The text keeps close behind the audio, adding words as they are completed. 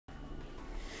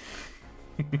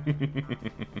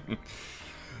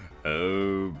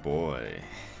Oh boy.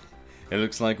 It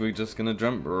looks like we're just gonna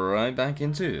jump right back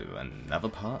into another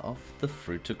part of the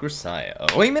Fruit of Grisaia.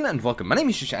 Oh, amen and welcome. My name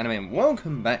is Yuusha Anime and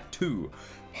welcome back to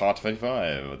part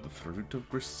 35 of the Fruit of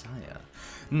Grisaia.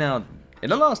 Now, in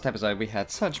the last episode we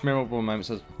had such memorable moments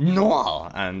as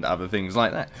Noir and other things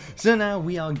like that. So now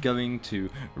we are going to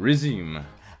resume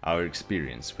our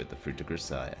experience with the Fruit of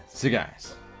Grisaia. So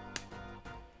guys,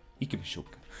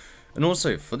 and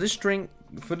also for this drink,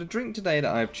 for the drink today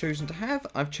that I've chosen to have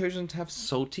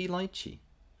salty lychee.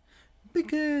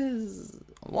 Because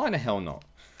why the hell not?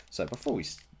 So before we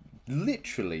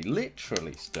literally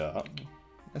start,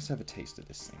 let's have a taste of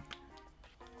this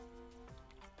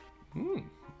thing.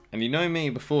 And you know me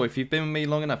before, if you've been with me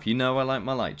long enough, you know I like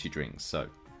my lychee drinks, so.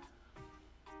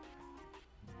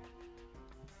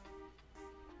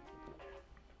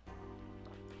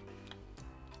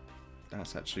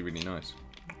 That's actually really nice.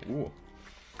 Ooh.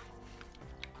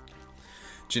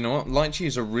 Do you know what? Lychee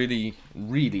is a really,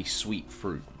 really sweet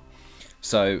fruit.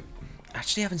 So,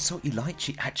 actually having salty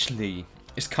lychee actually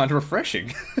is kind of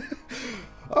refreshing.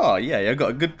 Oh yeah, I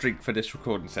got a good drink for this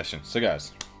recording session. So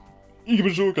guys,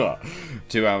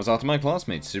 2 hours after my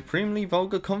classmates' supremely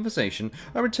vulgar conversation,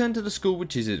 I returned to the school with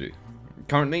Chizuru.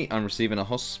 Currently, I'm receiving a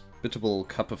hospitable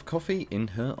cup of coffee in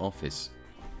her office.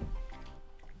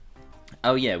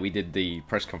 Oh yeah, we did the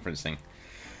press conference thing.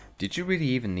 Did you really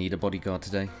even need a bodyguard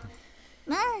today?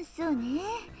 まあそうね。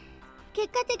結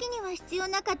果的には必要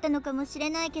なかったのかもしれ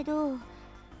ないけど、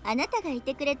あなたがい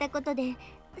てくれたことで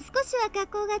少しは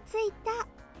格好がついた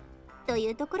とい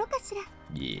うところかしら。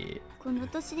Yeah. この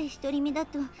年で独り身だ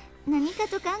と何か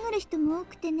と考える人も多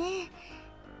くてね。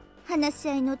話し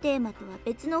合いのテーマとは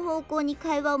別の方向に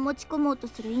会話を持ち込もうと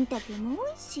するインタビューも多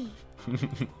いし。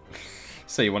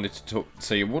So you wanted to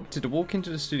walk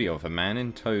into the studio with a man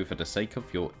in tow for the sake of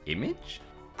your image?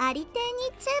 ありていに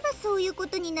言っちゃえばそういうこ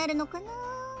とになるのかな。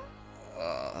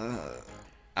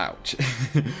Ouch.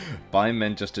 Buy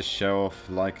men just to show off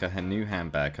like a new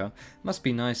handbag, huh? Must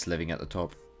be nice living at the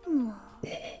top. もう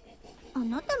あ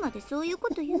なたまでそういうこ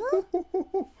と言う？は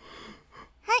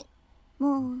い、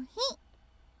もういい。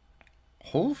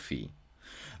Holfy?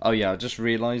 Oh yeah, I just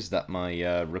realised that my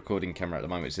recording camera at the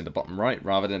moment is in the bottom right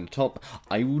rather than the top.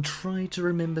 I will try to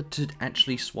remember to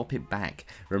actually swap it back.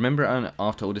 Remember,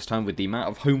 after all this time, with the amount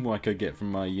of homework I get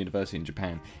from my university in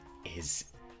Japan is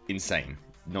insane.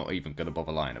 Not even gonna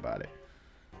bother lying about it.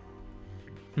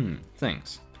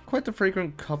 Thanks. Quite the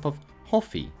fragrant cup of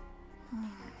coffee.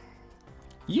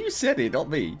 You said it, not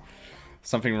me.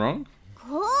 Something wrong? コー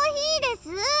ヒーです。ち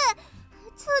ょっとい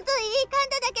い感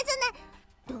じだけじゃない。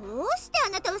どうしてあ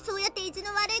なたはそうやって意地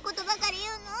の悪いことばかり言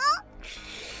うの？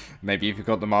 Maybe if you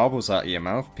got the marbles out of your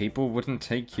mouth, people wouldn't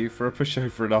take you for a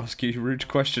pushover and ask you rude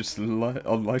questions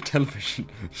on live television.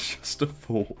 Just a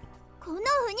thought. このふにゃ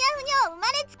ふにゃ生ま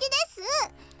れつきです。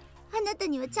あなた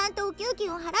にはちゃんとお給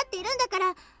金を払っているんだから、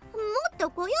もっと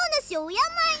雇用主を敬いな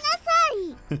さ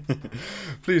い。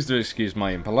Please do excuse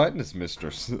my impoliteness,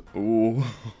 mistress. Oh,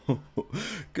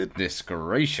 goodness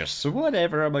gracious.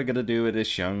 Whatever am I going to do with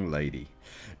this young lady?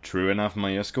 True enough,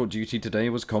 my escort duty today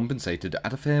was compensated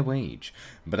at a fair wage,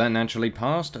 but that naturally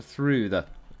passed through the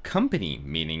company,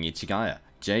 meaning Ichigaya,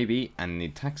 JB, and the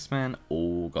taxman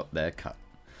all got their cut.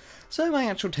 So my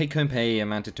actual take-home pay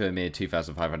amounted to a mere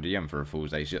 2,500 yen for a full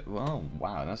day's. Oh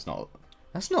wow, that's not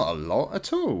a lot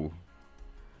at all.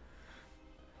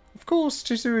 Of course,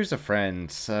 Chizuru's a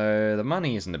friend, so the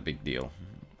money isn't a big deal.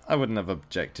 I wouldn't have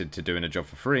objected to doing a job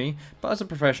for free, but as a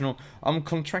professional, I'm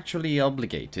contractually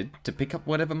obligated to pick up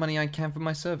whatever money I can for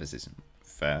my services.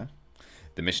 Fair.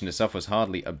 The mission itself was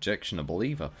hardly objectionable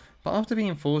either, but after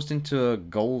being forced into a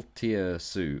gold-tier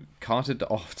suit, carted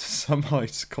off to some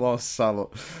high-class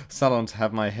salon to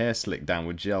have my hair slicked down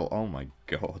with gel, oh my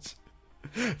god.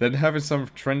 Then having some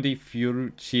trendy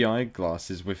Fiorucci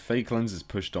eyeglasses with fake lenses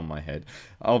pushed on my head.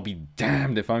 I'll be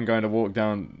damned if I'm going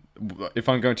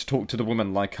to talk to the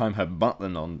woman like I'm her butler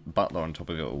on top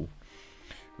of it all.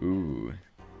 Ooh.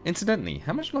 Incidentally,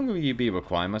 how much longer will you be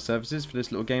requiring my services for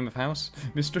this little game of house,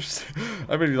 mistress?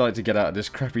 I really like to get out of this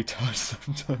crappy tie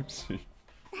sometimes.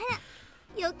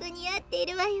 よく似合ってい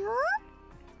るわよ。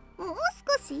もう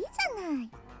少しいいじゃない。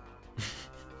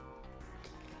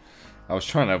I was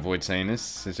trying to avoid saying this,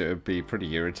 since it would be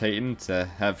pretty irritating to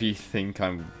have you think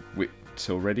I'm whipped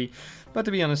already. But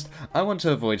to be honest, I want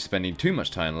to avoid spending too much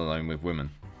time alone with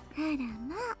women. あら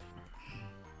まあ。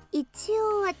一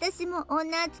応私も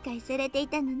女扱いされてい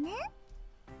たのね。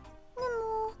で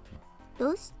も、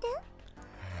どうして？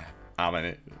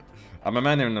 Amane. I'm a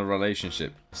man in a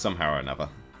relationship, somehow or another.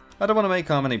 I don't want to make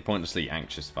Amane pointlessly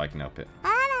anxious if I can help it. あ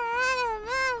らあらま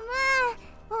あまあ。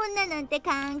なんて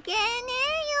関係ね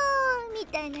えよみ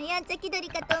たいなやんちゃ気取り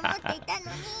かと思っていた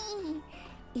のに、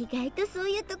意外とそう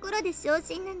いうところで昇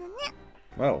進なのね。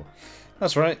Well,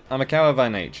 that's right. I'm a coward by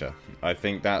nature. I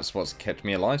think that's what's kept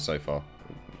me alive so far.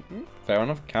 Fair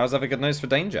enough. Cowards have a good nose for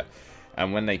danger.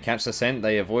 And when they catch the scent,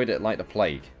 they avoid it like the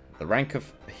plague. The rank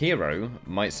of hero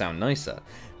might sound nicer,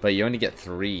 but you only get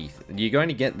 3. You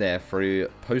only get there through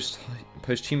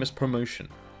posthumous promotion.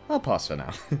 I'll pass for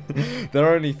now. There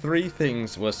are only 3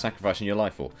 things worth sacrificing your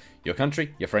life for. Your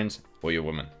country, your friends, or your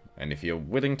woman. And if you're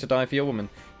willing to die for your woman,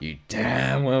 you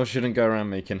damn well shouldn't go around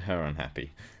making her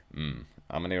unhappy.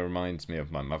 Amane reminds me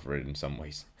of my mother in some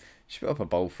ways. She put up a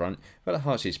bold front, but at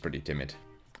heart she's pretty timid.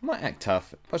 Might act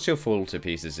tough, but she'll fall to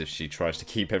pieces if she tries to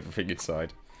keep everything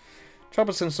inside.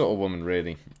 Troublesome sort of woman,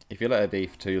 really. If you let her be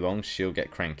for too long, she'll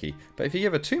get cranky. But if you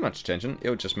give her too much attention,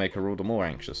 it'll just make her all the more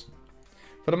anxious.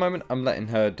 For the moment, I'm letting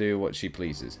her do what she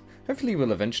pleases. Hopefully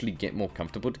we'll eventually get more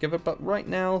comfortable together, but right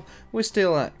now, we're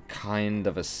still at kind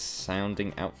of a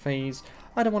sounding out phase.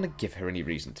 I don't want to give her any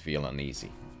reason to feel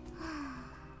uneasy.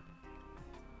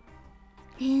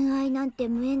 恋愛なんて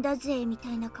無縁だぜみた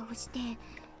いな顔して、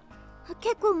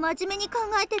結構真面目に考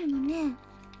えてるのね。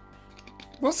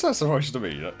What's that supposed to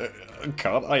mean?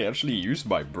 Can't I actually use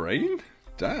my brain?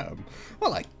 Damn.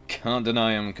 Well, I can't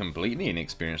deny I'm completely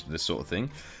inexperienced with this sort of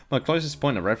thing. My closest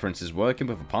point of reference is working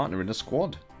with a partner in a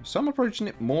squad, so I'm approaching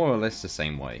it more or less the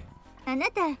same way. あな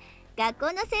た、学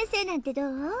校の先生なんてど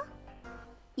う？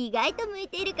意外と向い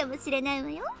ているかもしれないわ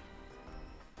よ。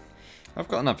I've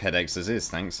got enough headaches as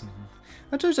is, thanks.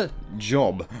 I chose a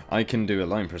job I can do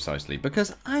alone precisely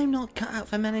because I'm not cut out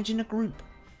for managing a group.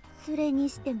 それに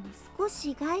しても少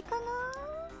し意外かな。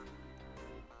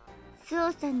ス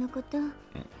オさんのこと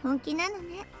本気なの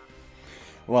ね。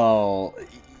Well,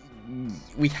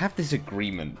 we have this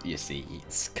agreement, you see.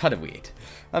 It's kind of weird.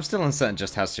 I'm still uncertain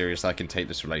just how serious I can take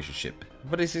this relationship.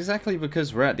 But it's exactly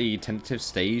because we're at the tentative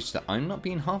stage that I'm not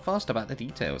being half-assed about the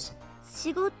details.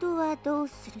 仕事はどう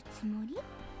するつもり？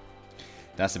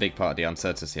 That's a big part of the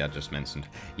uncertainty I just mentioned.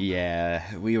 Yeah,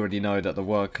 we already know that the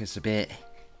work is a bit...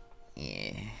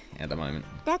 at the moment.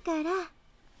 だから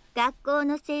学校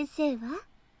の先生は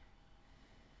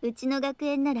うちの学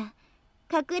園なら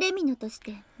隠れ蓑とし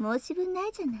て申し分な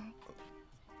いじゃない。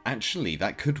Actually,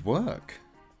 that could work.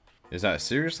 Is that a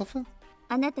serious offer?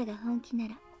 あなたが本気な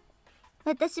ら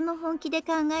私も本気で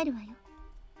考えるわよ。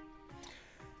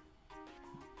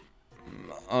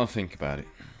I'll think about it.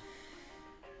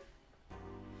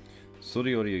 そ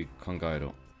れより考え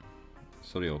ろ。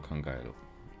それを考えろ。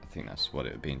I think that's what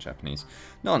it would be in Japanese.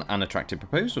 Not an unattractive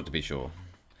proposal, to be sure.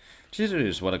 Chizuru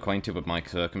is well acquainted with my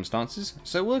circumstances,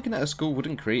 so working at a school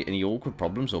wouldn't create any awkward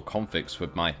problems or conflicts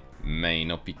with my main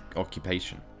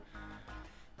occupation.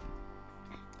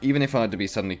 Even if I had to be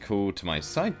suddenly called to my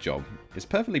side job, it's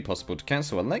perfectly possible to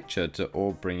cancel a lecture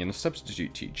or bring in a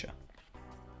substitute teacher.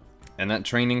 And that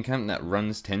training camp that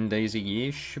runs 10 days a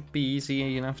year should be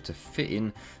easy enough to fit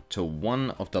in to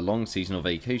one of the long seasonal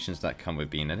vacations that come with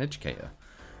being an educator.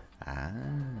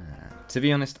 To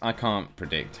be honest, I can't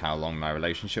predict how long my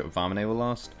relationship with Amane will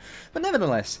last, but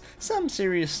nevertheless, some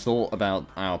serious thought about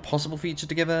our possible future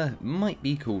together might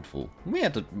be called for.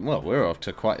 We're off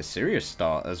to quite a serious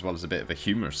start as well as a bit of a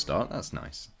humorous start. That's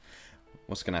nice.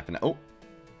 What's going to happen now?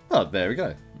 Oh, there we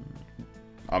go.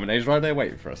 Amane's right there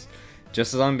waiting for us.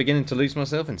 Just as I'm beginning to lose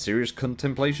myself in serious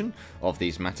contemplation of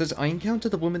these matters, I encounter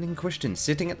the woman in question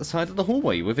sitting at the side of the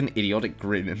hallway with an idiotic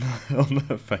grin on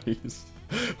her face.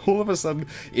 All of a sudden,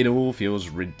 it all feels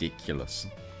ridiculous.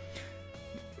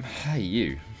 Hey,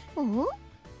 you. Oh?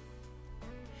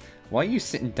 Why are you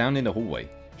sitting down in the hallway?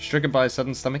 Stricken by a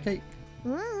sudden stomachache?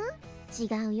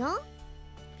 違うよ。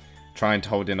 Trying to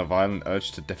hold in a violent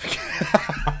urge to defecate.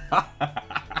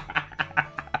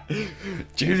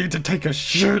 Do you need to take a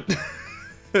shit?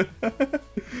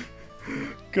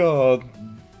 God.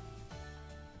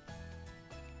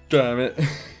 Damn it.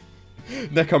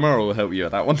 Nekomura will help you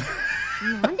with that one.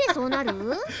 なんでそうなる？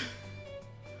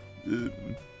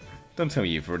 Don't tell me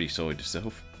you've already soiled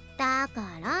yourself. だか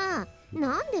ら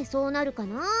なんでそうなるか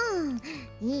な。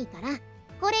いいから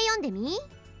これ読んでみ。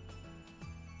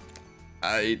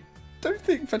 I don't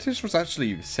think fetish was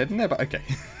actually said in there, but okay.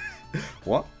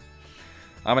 What?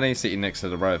 Amane is sitting next to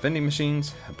the row of vending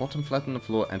machines, her bottom flat on the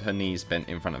floor and her knees bent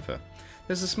in front of her.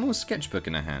 There's a small sketchbook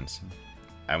in her hands.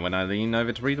 And when I lean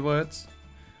over to read the words...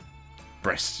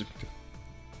 Breast.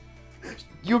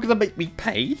 You're gonna make me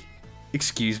pay?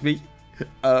 Excuse me?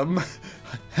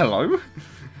 Hello?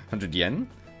 100 yen?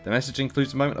 The message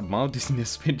includes a moment of mild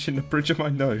dizziness pinching the bridge of my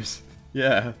nose.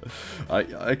 Yeah,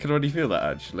 I can already feel that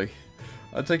actually.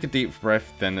 I take a deep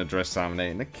breath, then address Amane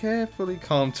in a carefully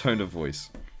calm tone of voice.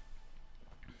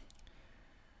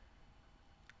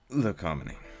 Look,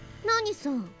 Amane. 何さ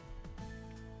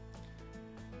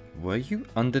Were you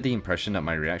under the impression that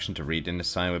my reaction to reading this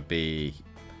sign would be...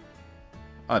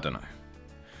 I don't know.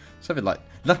 Something like,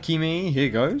 lucky me, here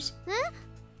goes?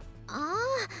 ああ、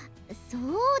そ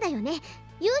うだよね。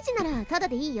ユージならただ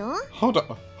でいいよ。Hold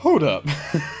up, hold up.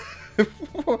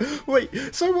 Wait,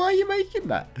 so why are you making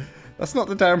that? That's not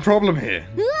the damn problem here.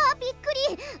 うわ、びっく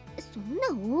り。そんな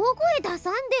大声出さ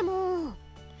んでも。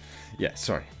Yeah,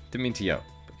 sorry, didn't mean to yell.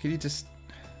 But could you just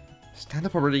stand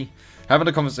up already? Having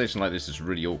a conversation like this is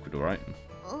really awkward, alright?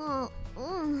 あ、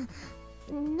うん。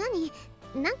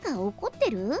なんか怒って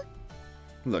る？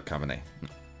 Look,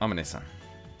 Amane-san.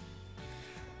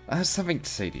 I have something to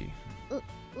say to you.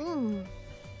 うん。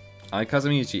I,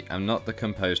 Kazumi am not the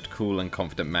composed, cool and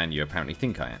confident man you apparently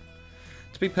think I am.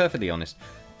 To be perfectly honest,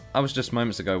 I was just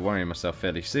moments ago worrying myself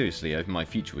fairly seriously over my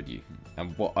future with you,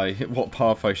 and what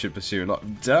path I should pursue in life.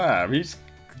 Damn, he's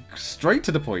straight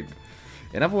to the point.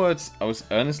 In other words, I was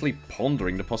earnestly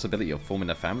pondering the possibility of forming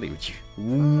a family with you.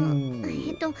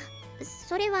 Ooh.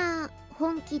 それは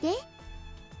本気で？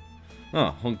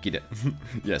 Oh, honkide.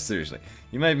 Yeah, seriously.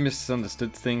 You may have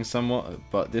misunderstood things somewhat,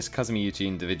 but this Kazumi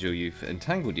individual you've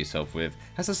entangled yourself with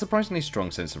has a surprisingly strong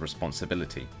sense of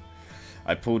responsibility.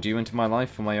 I pulled you into my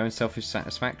life for my own selfish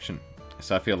satisfaction,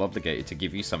 so I feel obligated to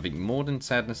give you something more than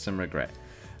sadness and regret.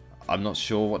 I'm not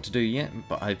sure what to do yet,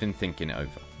 but I've been thinking it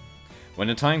over. When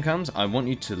the time comes, I want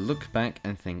you to look back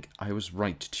and think, I was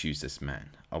right to choose this man.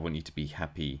 I want you to be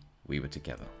happy we were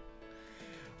together.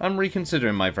 I'm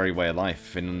reconsidering my very way of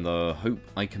life in the hope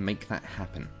I can make that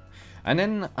happen. And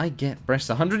then I get breast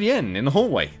 100 yen in the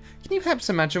hallway. Can you perhaps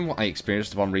imagine what I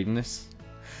experienced upon reading this?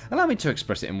 Allow me to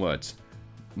express it in words.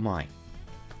 My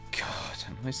God,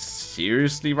 am I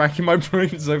seriously racking my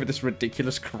brains over this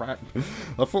ridiculous crap?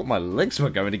 I thought my legs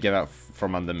were going to give out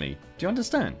from under me. Do you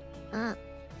understand? あ、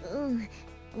うん。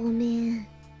ごめん。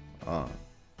 To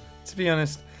be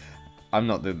honest, I'm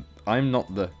not the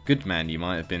good man you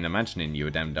might have been imagining you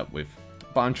would end up with,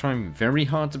 but I'm trying very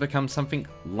hard to become something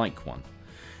like one.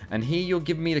 And here you're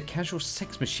giving me the casual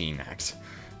sex machine act.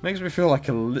 Makes me feel like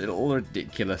a little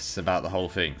ridiculous about the whole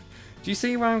thing. Do you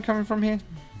see where I'm coming from here?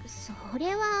 そ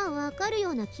れはわかるよ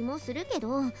うな気もするけ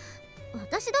ど、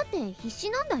私だって必死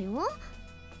なんだよ。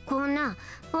こんな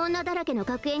女だらけの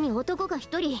学園に男が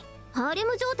一人、ハーレ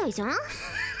ム状態じゃん。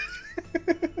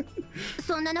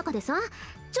そんな中でさ、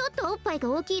ちょっとおっぱいが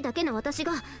大きいだけの私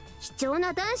が貴重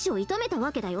な男子を射止めた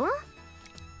わけだよ。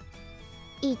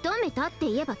射止めたって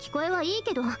言えば聞こえはいい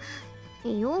けど、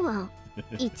要は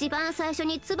一番最初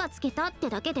に唾つけたって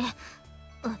だけで、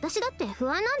私だって不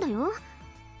安なんだよ。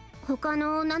他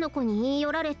の女の子に言い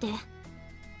寄られて。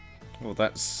Well,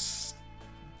 that's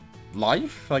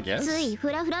life, I guess. つい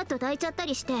フラフラっと抱いちゃった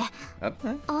りして、あ、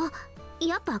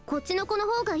やっぱこっちの子の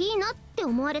方がいいなって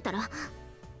思われたら、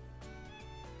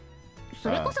そ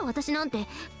れこそ私なんて便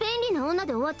利な女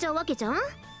で終わっちゃうわけじゃん。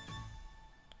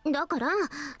だから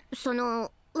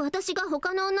私が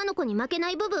他の女の子に負けな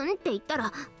い部分って言ったらお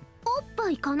っぱ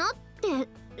いかなって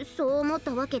そう思っ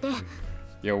たわけで。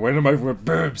Yo, win them over with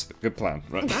boobs. Good plan.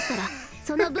 Right. だから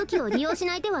その武器を利用し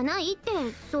ない手はないって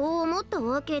そう思った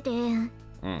わけで、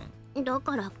だ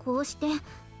からこうして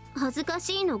恥ずか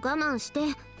しいの我慢して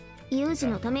ユージ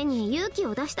のために勇気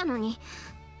を出したのに、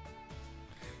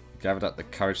Gathered up the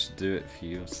courage to do it for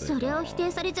you. それを否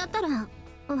定されちゃったら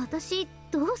私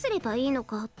どうすればいいの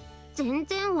か全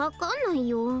然わかんない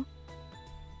よ。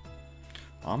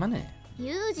Amane.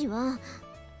 ユージは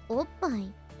おっぱ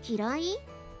い嫌い？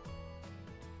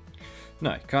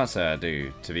 No, can't say I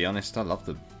do. To be honest, I love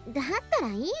them. だったら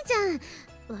いいじゃん。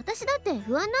私だって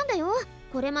不安なんだよ。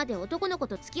これまで男の子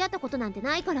と付き合ったことなんて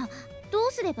ないから、ど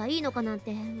うすればいいのかなん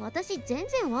て私全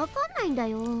然わかんないんだ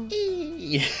よ。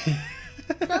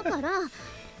だから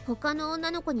他の女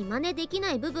の子に真似でき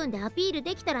ない部分でアピール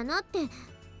できたらなって、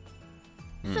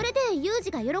それでユー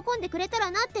ジが喜んでくれたら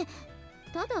なって、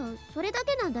ただそれだ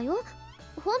けなんだよ。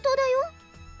本当だよ。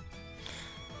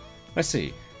 I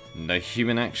see. No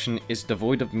human action is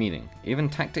devoid of meaning. Even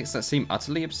tactics that seem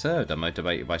utterly absurd are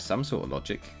motivated by some sort of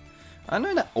logic. I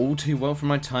know that all too well from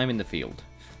my time in the field,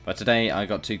 but today I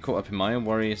got too caught up in my own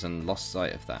worries and lost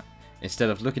sight of that. Instead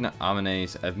of looking at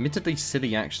Amane's admittedly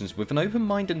silly actions with an open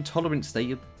mind and tolerance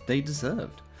they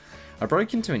deserved, I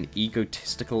broke into an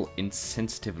egotistical,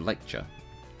 insensitive lecture.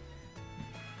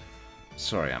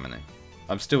 Sorry, Amane.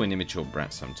 I'm still an immature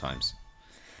brat sometimes.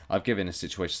 I've given a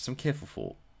situation some careful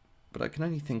thought, but I can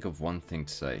only think of one thing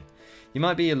to say. You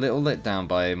might be a little let down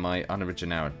by my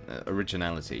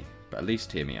originality, but at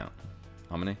least hear me out.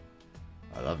 Amane,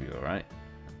 I love you, alright?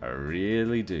 I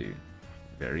really do.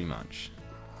 Very much.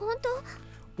 本当？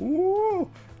 Ooh,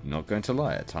 not going to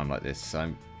lie at a time like this.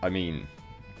 I mean,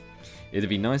 it'd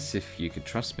be nice if you could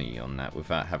trust me on that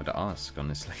without having to ask,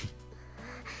 honestly.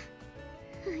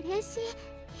 嬉しい、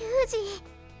ユージ。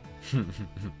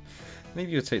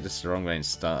 Maybe you'll take this the wrong way and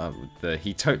start out with the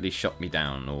 "he totally shot me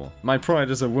down" or "my pride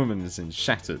as a woman is in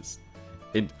shatters."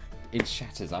 In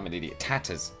shatters, I'm an idiot.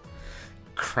 Tatters.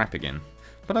 Crap again.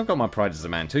 But I've got my pride as a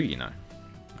man too, you know.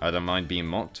 I don't mind being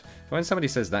mocked. When somebody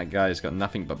says that guy's got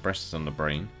nothing but breasts on the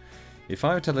brain, if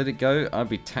I were to let it go, I'd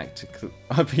be tacitly.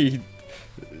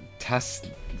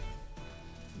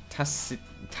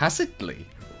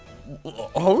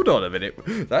 Hold on a minute.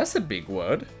 That's a big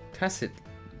word. Tacity.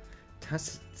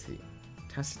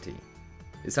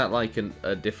 Is that like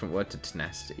a different word to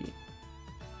tenacity?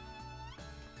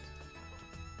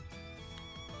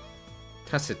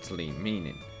 Tacitly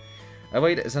meaning a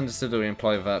way that is understood or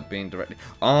implied without being directly.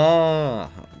 Ah,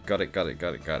 got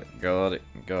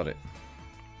it.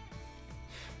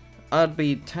 I'd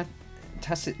be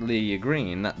tacitly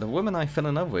agreeing that the woman I fell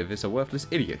in love with is a worthless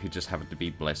idiot who just happened to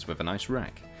be blessed with a nice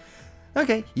rack.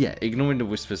 Okay, yeah, ignoring the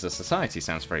whispers of society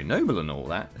sounds very noble and all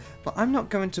that, but I'm not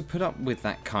going to put up with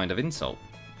that kind of insult,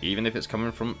 even if it's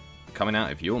coming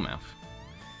out of your mouth.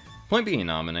 Point being,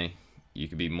 Amane, you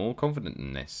could be more confident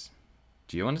than this.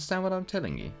 Do you understand what I'm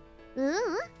telling you?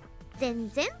 全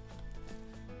然。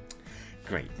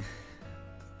 Great.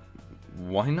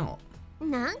 Why not?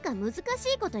 なんか難し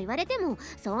いこと言われても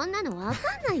そんなのわ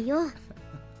かんないよ。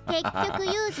結局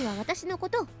ユージは私のこ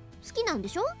と好きなんで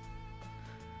しょ？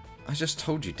 I just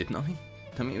told you, didn't I?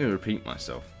 Don't make me repeat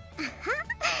myself.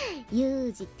 ユ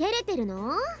ージ照れてる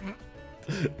の？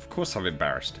 Of course I'm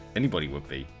embarrassed. Anybody would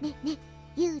be. ねね、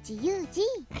ユージ。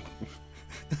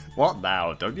What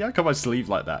now? Don't yank on my sleeve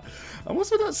like that. And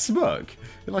what's with that smirk?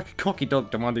 You're like a cocky dog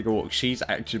demanding a walk. She's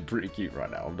actually pretty cute right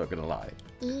now, I'm not gonna lie.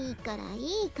 いいから、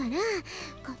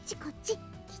こっち。来て。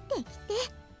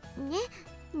ね。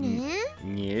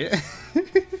 Yeah.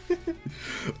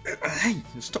 Hey,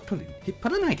 stop pulling. 引っ張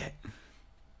らないで。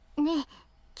ね、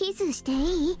キスしていい？いい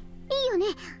よね。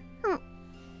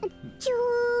チ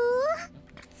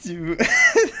ュー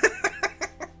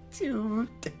っ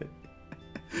て。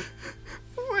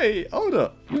Wait, hold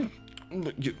up.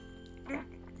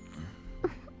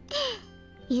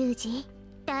 ユージ、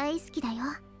大好きだよ。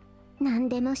何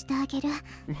でもしてあげる。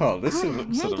 Wow, this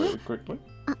accelerated quickly.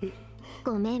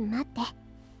 ごめん、待って。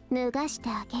脱がして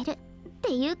あげる。っ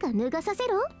ていうか、脱がさせ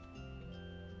ろ。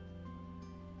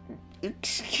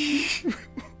 Excuse me.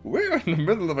 We're in the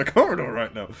middle of a corridor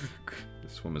right now.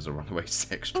 This woman's a runaway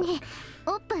sex truck. ね、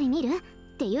おっぱい見る？っ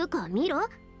ていうか、見ろ。ほ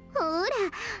ら、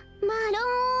マロ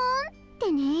ーンって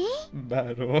ね。マ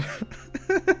ロ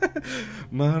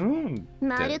ーン。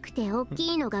丸くて大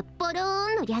きいのがボロ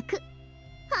ーンの略。は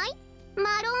い、マ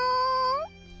ロ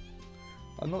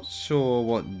ーン。 I'm not sure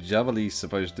what Javeli's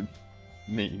supposed to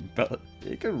mean, but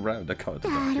it can round a card. だ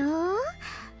ろう？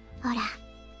ほら、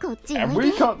こっちおいで。 And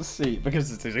we can't see it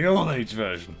because it's the old age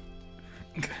version.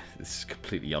 This is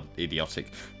completely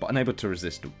idiotic, but unable to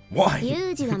resist. Why?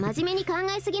 ユージは真面目に考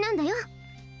えすぎなんだよ。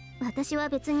私は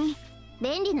別に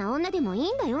便利な女でもい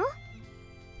いんだよ。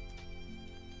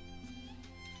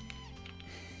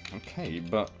 Okay,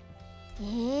 but...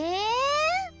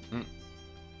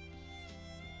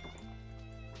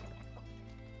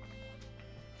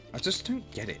 I just don't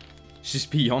get it. She's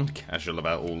beyond casual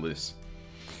about all this.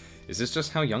 Is this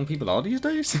just how young people are these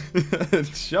days?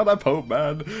 Shut up, old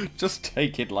man. Just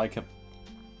take it like a...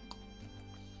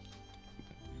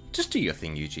 Just do your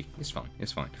thing, Yuji. It's fine.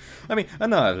 I mean, I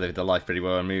know I've lived a life pretty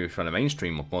well removed from the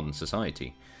mainstream of modern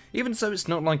society. Even so, it's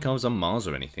not like I was on Mars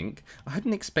or anything. I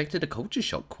hadn't expected a culture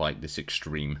shock quite this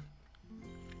extreme.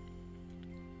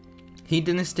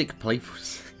 Hedonistic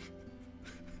playfulness.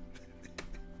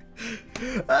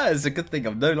 It's a good thing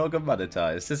I'm no longer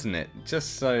monetized, isn't it?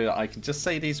 Just so I can just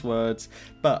say these words,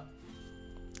 but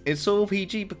it's all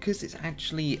PG because it's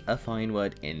actually a fine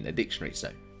word in the dictionary, so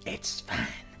it's fine.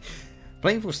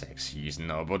 Playful sex,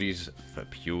 using our bodies for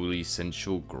purely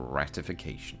sensual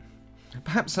gratification.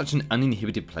 Perhaps such an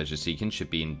uninhibited pleasure-seeking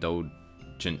should be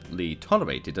indulgently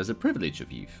tolerated as a privilege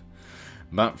of youth.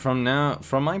 But from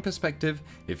my perspective,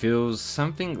 it feels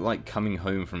something like coming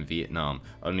home from Vietnam,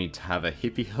 only to have a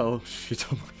hippie hole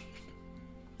shit on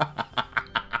my...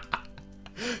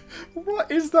 What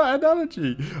is that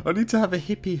analogy? Only to have a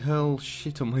hippie hurl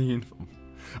shit on my uniform.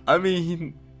 I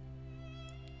mean...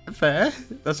 Fair.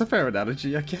 That's a fair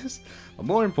analogy, I guess. But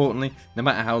more importantly, no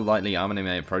matter how lightly Amane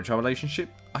may approach our relationship,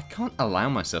 I can't allow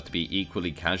myself to be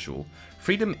equally casual.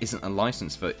 Freedom isn't a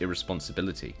license for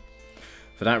irresponsibility.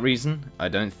 For that reason, I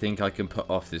don't think I can put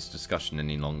off this discussion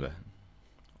any longer.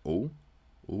 Ooh.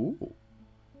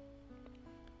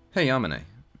 Hey, Amane.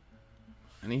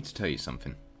 I need to tell you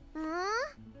something.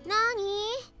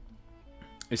 何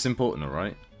It's important,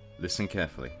 alright? Listen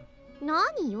carefully.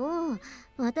 何よ。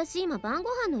私今晩ご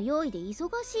飯の用意で忙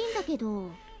しいんだけ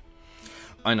ど。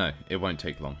I know, it won't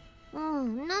take long.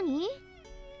 何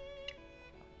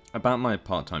About my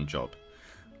part-time job.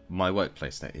 My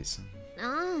workplace, that is.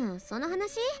 ああ、その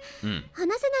話、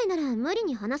話せないなら無理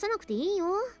に話さなくていいよ。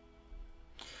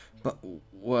But,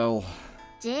 well...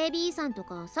 JB さんと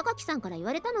か榊さんから言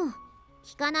われたの。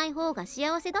聞かない方が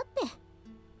幸せだって。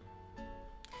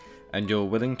And you're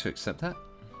willing to accept that?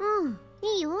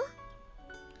 いいよ。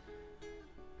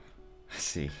I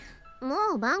see.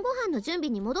 もう晩ご飯の準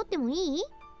備に戻ってもいい？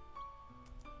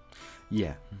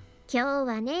 Yeah. 今日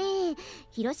はね、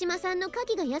広島産の牡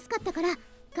蠣が安かったから牡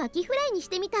蠣フライにし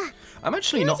てみた。I'm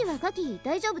actually not... は牡蠣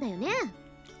大丈夫だよね。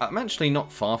I'm actually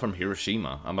not far from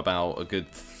Hiroshima. I'm about a good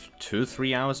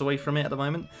 2-3 hours away from it at the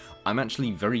moment. I'm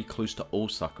actually very close to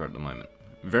Osaka at the moment.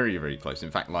 Very, very close.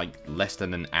 In fact, like less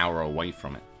than an hour away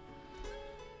from it.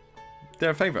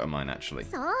 They're a favorite of mine, actually.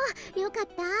 そう、よかっ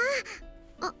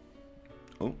た。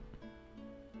Oh.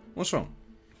 What's wrong?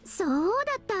 そう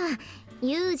だった。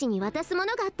ユージに渡すも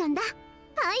のがあったんだ。は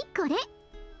い、これ。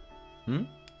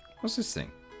What's this thing? A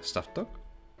stuffed dog?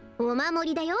 お守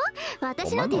りだよ。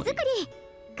私の手作り。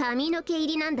髪の毛入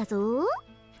りなんだぞ。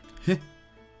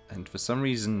And for some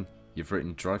reason, you've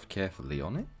written drive carefully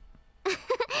on it?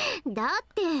 だっ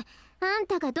て、あん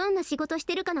たがどんな仕事し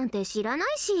てるかなんて知らな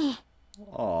いし。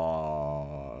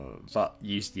Oh, but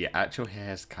your actual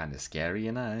hair is kind of scary,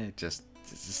 you know? Just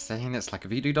saying it's like a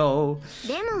voodoo doll.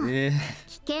 でも、危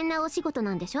険なお仕事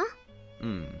なんでしょ?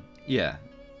 Yeah,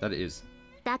 that is.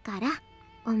 だから、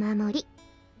お守り。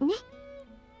ね。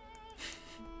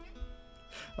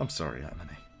I'm sorry,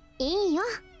 Amane. いいよ。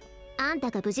あん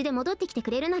たが無事で戻ってきてく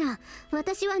れるなら、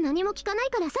私は何も聞かない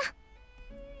からさ。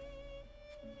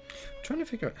I'm trying to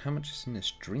figure out how much is in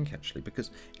this drink actually,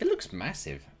 because it looks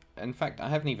massive. In fact, I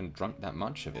haven't even drunk that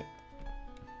much of it.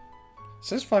 It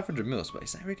says 500 mils, but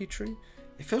is that really true?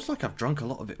 It feels like I've drunk a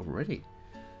lot of it already.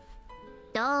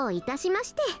 どういたしま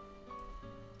して。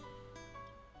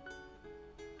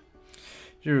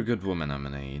You're a good woman,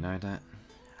 Amane, you know that?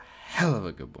 Hell of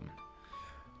a good woman.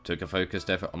 Took a focused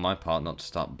effort on my part not to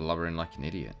start blubbering like an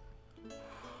idiot.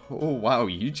 Oh wow,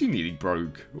 Yuuchi nearly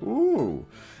broke. Ooh.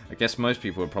 I guess most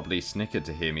people would probably snicker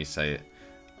to hear me say it.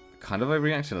 Kind of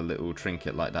overreacting a little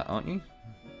trinket like that, aren't you?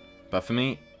 But for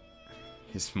me,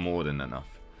 it's more than enough.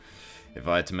 If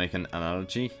I had to make an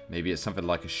analogy, maybe it's something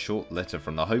like a short letter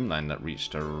from the homeland that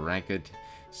reached a ragged,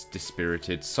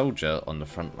 dispirited soldier on the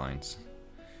front lines.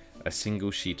 A single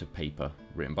sheet of paper,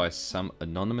 written by some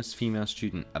anonymous female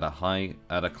student at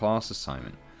a class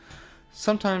assignment.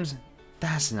 Sometimes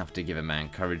that's enough to give a man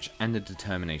courage and the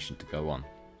determination to go on.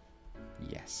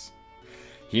 Yes.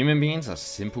 Human beings are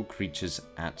simple creatures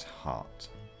at heart.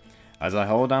 As I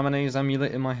hold Amane's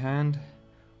amulet in my hand,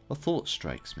 a thought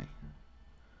strikes me.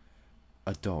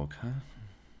 A dog, huh?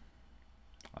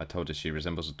 I told her she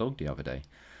resembles a dog the other day,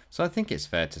 so I think it's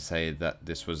fair to say that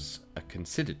this was a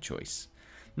considered choice.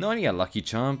 Not only a lucky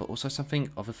charm, but also something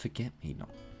of a forget-me-not.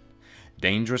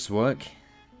 Dangerous work?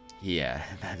 Yeah,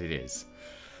 that it is.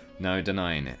 No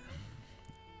denying it.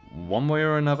 One way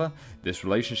or another, this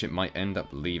relationship might end up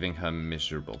leaving her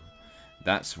miserable.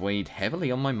 That's weighed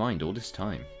heavily on my mind all this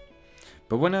time.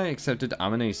 But when I accepted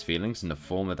Amane's feelings in the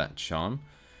form of that charm,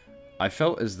 I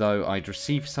felt as though I'd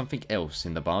received something else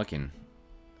in the bargain.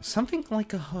 Something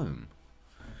like a home.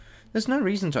 There's no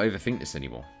reason to overthink this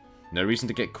anymore. No reason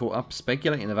to get caught up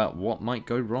speculating about what might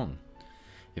go wrong.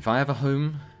 If I have a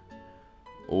home,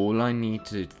 all I need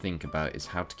to think about is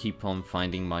how to keep on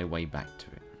finding my way back to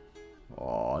it.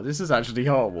 Oh, this is actually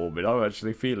heartwarming. I'm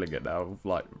actually feeling it now,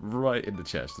 like right in the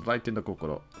chest, right in the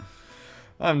kokoro.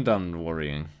 I'm done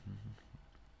worrying.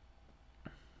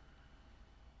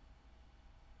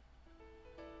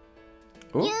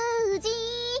 Oh. ユージー、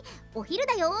お昼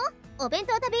だよ。お弁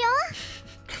当食べよ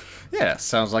う。Yeah,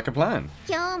 sounds like a plan.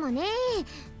 今日もね、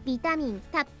ビタミン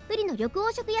たっぷりの緑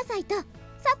黄色野菜と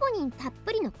サポニンたっ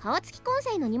ぷりの皮付き根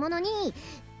菜の煮物に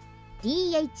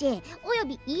DHA およ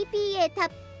び EPA たっ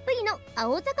ぷりの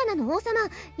青魚の王様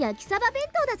焼きサバ弁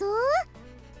当だぞ。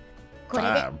これ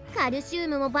でカルシウ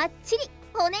ムもバッチリ、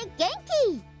骨元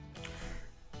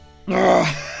気。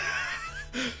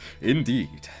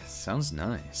Indeed, sounds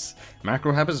nice.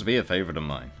 Mackerel happens to be a favorite of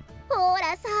mine. ほ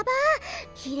らサバ、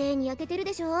綺麗に焼けてる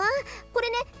でしょ。これ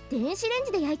ね、電子レン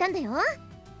ジで焼いたんだよ。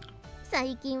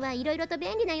最近はいろいろと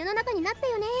便利な世の中になった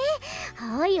よね。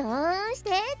はい、あんし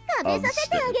て食べさせ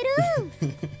てあ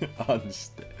げる。あん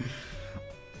して。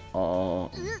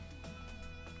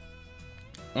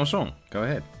What's wrong? Go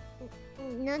ahead.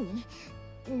 何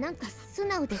なんか素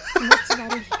直で気持ち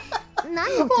悪い。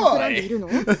何を企んでいるの？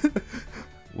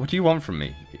 What do you want from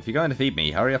me? If you're going to feed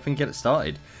me, hurry up and get it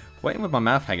started. Waiting with my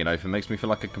mouth hanging open makes me feel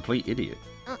like a complete idiot.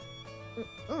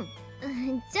 じ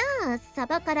ゃあサ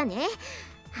バからね。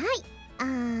はい。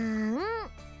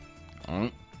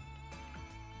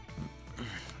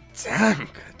Damn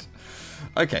good.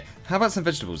 Okay, how about some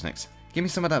vegetables next? Give me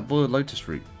some of that boiled lotus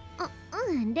root.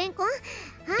 レンコン。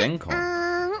レンコン。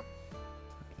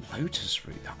Lotus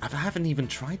root? I haven't even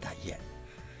tried that yet.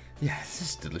 Yeah, this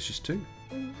is delicious too.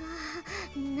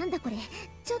 なんだこれ、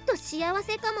ちょっと幸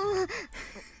せかも。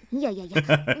いや、で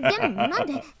もなん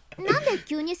で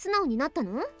急に素直になった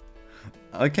の？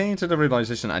 I came to the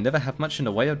realization I never had much in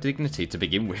the way of dignity to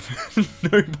begin with.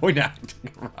 No point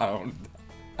acting around.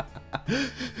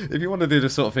 If you want to do the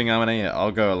sort of thing Amane,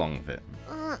 I'll go along with it.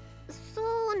 そ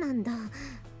うなんだ。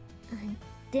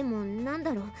でもなん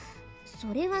だろう。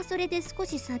それはそれで少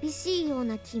し寂しいよう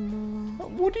な気も。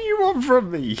What do you want from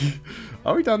me?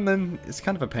 Are we done then? It's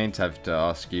kind of a pain to have to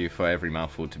ask you for every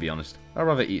mouthful, to be honest. I'd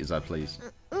rather eat as I please.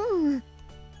 Oh. いいな。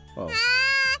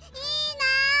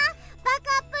バ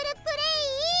カップルプレイ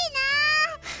いい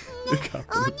な。お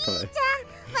兄ちゃん、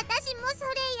私もそれや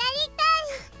りたい。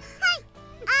は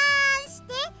い。し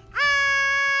て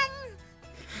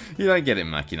You don't get it,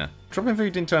 Makina. Dropping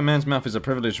food into a man's mouth is a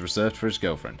privilege reserved for his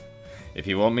girlfriend. If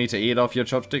you want me to eat off your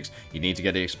chopsticks, you need to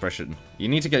get the express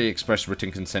written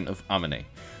consent of Amane.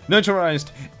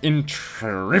 Notarized in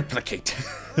triplicate.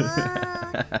 なんだ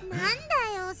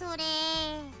よそれ。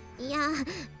いや、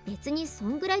別にそ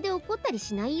んぐらいで怒ったり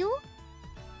しないよ。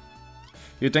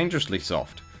You're dangerously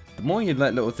soft. The more you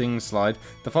let little things slide,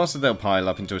 the faster they'll pile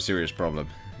up into a serious problem.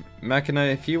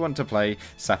 Makina, if you want to play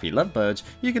Sappy Lovebirds,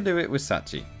 you can do it with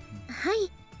Sachi. はい、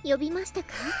呼びましたか？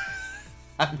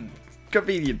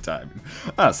 Convenient time.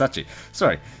 Ah, Sachi.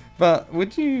 Sorry. But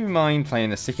would you mind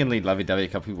playing a sickeningly lovey-dovey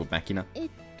couple with Makina?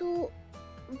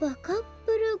 バカッ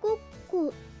プルごっ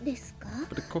こですか？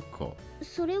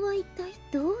それは一体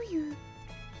どういう？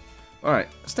 Alright,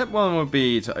 step one would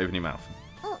be to open your mouth.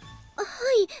 は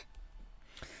い。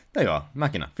 There you are.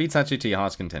 Makina, feed Sachi to your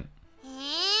heart's content.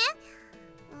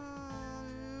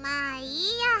 まあい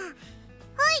いや。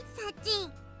ほい、サチ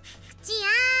ン。口あ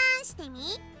んしてみ。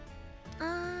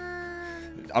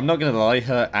I'm not gonna lie,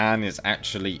 her Anne is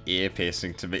actually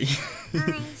ear-piercing to me. よい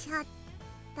しょっ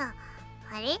と。あ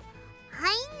れ？入ん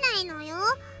ないのよ。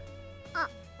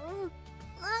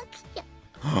起きちゃ。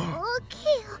起き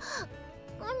よ。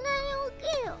こんなに起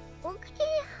きよ。起きて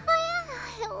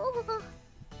早いよ。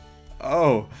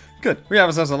 Oh, good. We have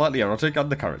ourselves a lightly erotic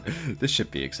undercurrent. This should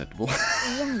be acceptable.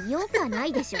 いや、よくはな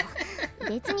いでしょ。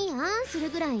別にあんする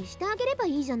ぐらいしてあげれば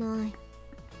いいじゃない。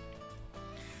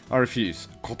I refuse.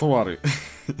 断る.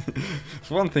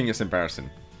 For one thing, it's embarrassing.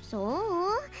 そう？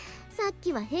さっ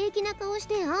きは平気な顔し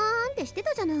てあーんってして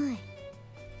たじゃない。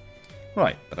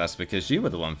Right, but that's because you were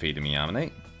the one feeding me,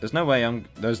 Amane. There's no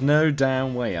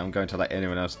damn way I'm going to let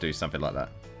anyone else do something like that.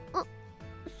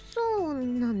 そう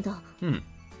なんだ。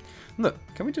Look,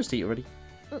 can we just eat already?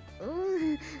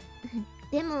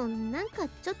 でもなんか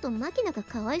ちょっとマキナが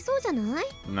かわいそうじゃない？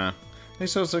 No.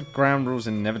 These sorts of ground rules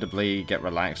inevitably get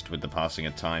relaxed with the passing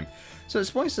of time, so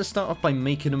it's wise to start off by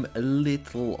making them a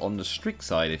little on the strict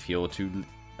side if you're too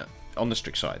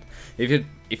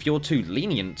If you're too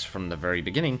lenient from the very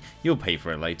beginning, you'll pay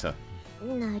for it later.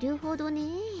 なるほどね。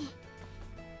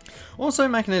 Also,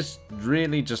 Makina's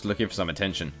really just looking for some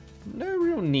attention. No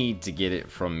real need to get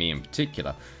it from me in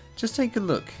particular. Just take a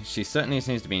look. She certainly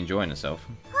seems to be enjoying herself.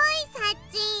 ほい、サッ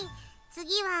チン。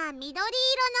次は緑色の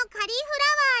カリ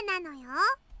フラワーなのよ。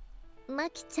マ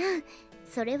キちゃん、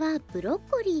それはブロッ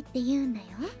コリーって言うんだよ。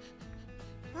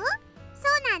そ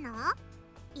うなの？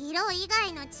色以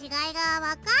外の違いが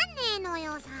わかんねえの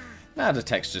よさ。Now the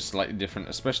texture's slightly different,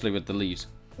 especially with the leaves.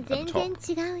 全然違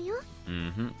うよ。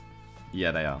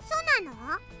Yeah, they are. そうなの？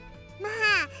まあ、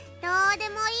どうで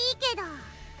もいいけど。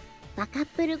バカッ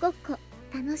プルごっこ、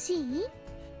楽しい？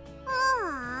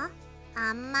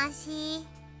あんまし。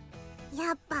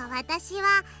やっぱ私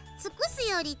は尽くす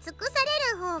より尽くさ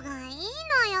れる方がいいの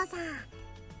よさ。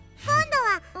今度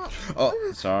は。Oh,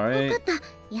 sorry. わかっ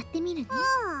た。やってみるね。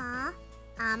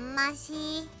あんま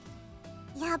し。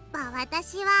やっぱ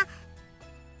私は。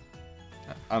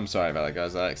I'm sorry about that,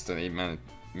 guys. I accidentally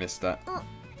missed that. わか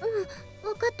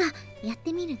った。やっ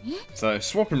てみるね。So,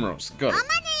 swapping rules. Got it. あ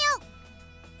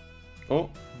まねよ。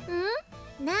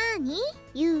なーに？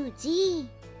ユージ。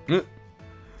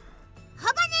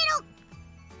ハ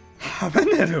バ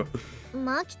ネロ。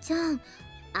マキちゃん、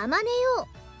アマネよ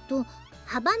と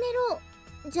ハバネ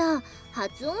ロじゃあ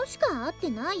発音しか合って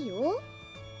ないよ。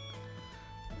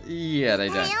Yeah, they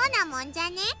似た don't. ようなもんじゃ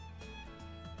ね。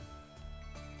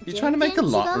 You trying to make a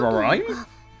lot rhyme?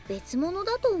 別物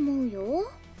だと思うよ。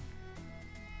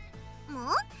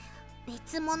もう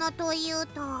別物という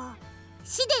と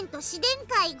自然と自然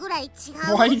界ぐらい違う。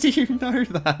 Why do you know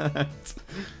that?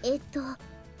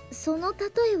 その例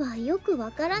えはよく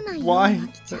わからないよ。 Why? マ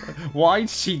キちゃん Why does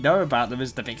she know about them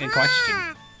is the bigger question.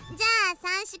 あーじゃあ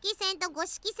三色線と五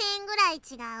色線ぐらい違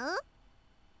う。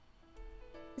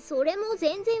それも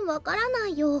全然わからな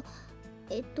いよ。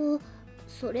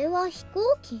それは飛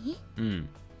行機？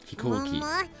飛行機。飛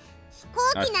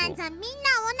行機なんざみんな同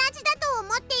じだと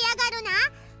思ってやがるな。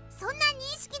そんな認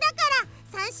識だから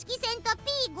三色線と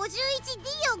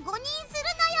P51D を誤認する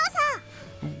のよ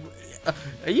さ。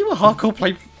 Are you a hardcore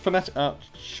play fanatic? Oh,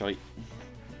 shite.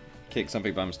 Kick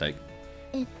something by mistake.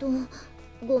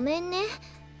 ごめんね。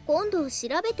今度調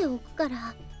べておくか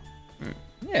ら。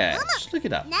Yeah, just look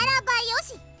it up. ならばよ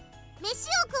し、飯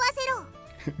を食わせろ。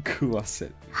食わせ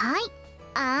る。はい。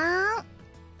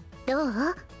ど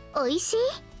う？おいしい？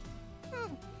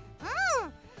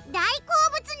大好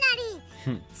物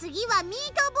なり。次はミート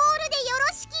ボールでよ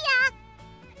ろしき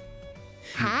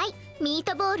や。はい、ミー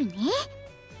トボールね。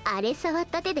あれ触っ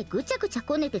た手でぐちゃぐちゃ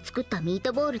こねて作ったミー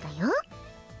トボールだよ。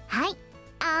はい。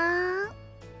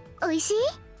おいしい？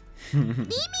美味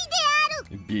であ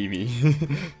る。 Beamy.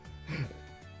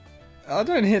 I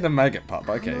don't hear the maggot part,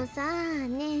 but あ okay. のさ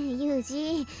ねえユー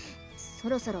ジ、そ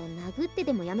ろそろ殴って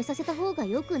でもやめさせた方が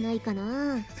よくないか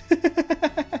な。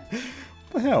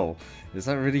 What the hell? Is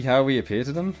that really how we appear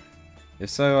to them? If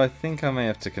so, I think I may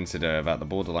have to consider about the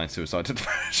borderline suicide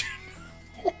depression.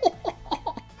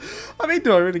 I mean,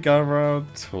 do I really go around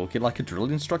talking like a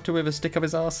drill instructor with a stick up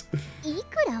his ass? い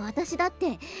くら私だっ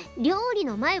て料理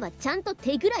の前はちゃんと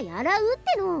手ぐらい洗うっ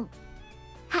ての。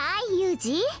はいユー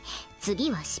ジ、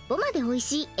次は尻尾まで美味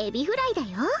しいエビフライだよ。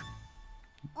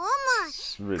お前、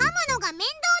 It's really 噛むのが面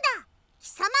倒だ。貴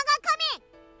様が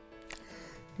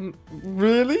噛め。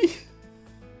 Really?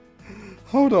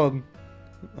 Hold on.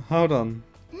 Hold on.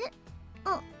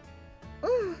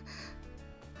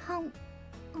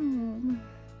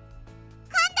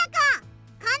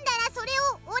 噛んだらそれを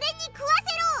俺に食わ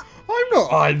せろ。 I'm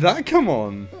not eyeing that, come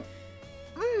on.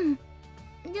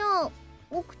 じゃあ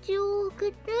お口を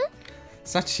開けて。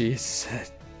 Sachi is,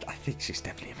 I think she's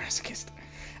definitely a masochist.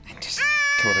 I'm just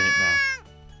calling it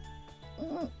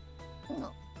now.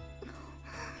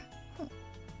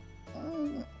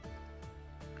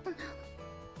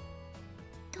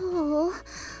 どう？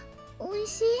美味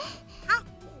しい？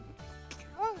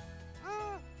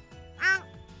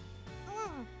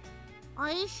お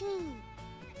いしい。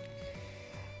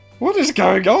 What is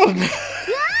going on? あん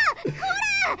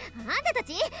たた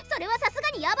ちそれはさす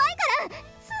がにやばいから。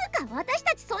つうか私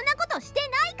たちそんなことしてな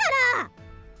いから。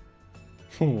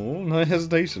 Oh, no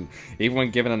hesitation. Even when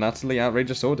given an utterly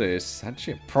outrageous order, is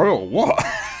Sachi a pro or what? あんた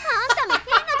も変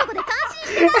なとこで感心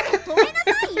してないの止めな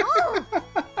さいよ。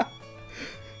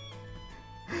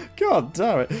 God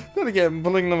damn it. Then again,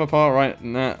 pulling them apart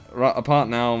apart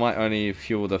now might only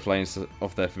fuel the flames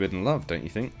of their forbidden love, don't you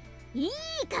think? いい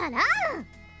から。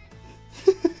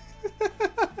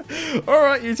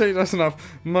 Alright, you two, that's enough.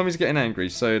 Mummy's getting angry,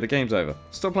 so the game's over.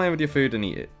 Stop playing with your food and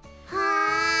eat it. は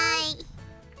ーい。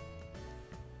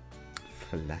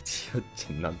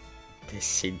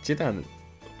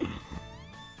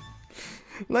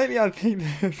 Lately, I think there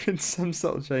have been some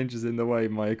subtle changes in the way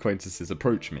my acquaintances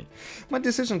approach me. My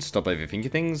decision to stop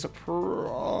overthinking things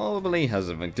probably has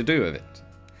something to do with it.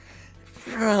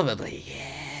 Probably,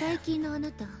 yeah. 最近のあ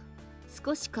なた、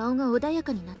少し顔が穏や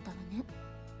かになったわね。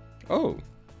 Oh.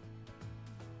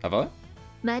 Have I?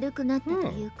 丸くなったと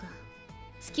いうか、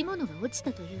つきものが落ち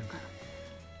たというか、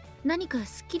何か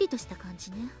すっきりとした感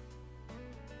じね。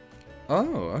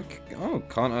 Oh,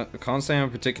 can't say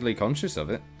I'm particularly conscious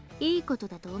of it. いいこと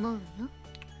だと思うよ。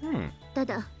 Hmm. た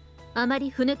だ、あま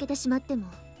りふぬけてしまっても、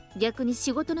逆に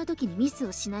仕事の時にミス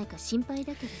をしないか心配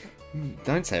だけれ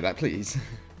ど。 Don't say that, please.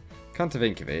 Come to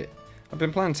think of it, I've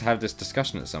been planning to have this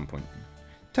discussion at some point.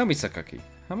 Tell me, Sakaki,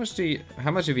 how much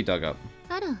have you dug up?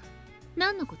 あら、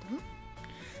何のこと？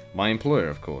 My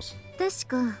employer, of course. 確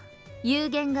か有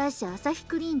限会社アサヒ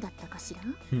クリーンだったかしら。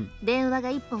電話が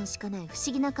1本しかない不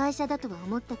思議な会社だとは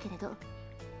思ったけれど、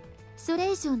そ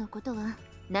れ以上のことは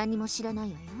何も知らな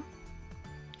いわよ。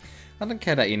 I don't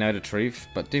care that you know the truth,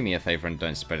 but do me a favor and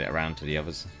don't spread it around to the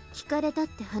others. 聞かれたっ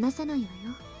て話さないわよ。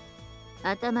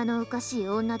頭のおかしい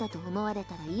女だと思われ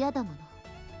たら嫌だもの。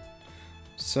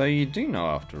 So you do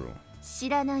know after all? 知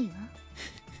らないわ。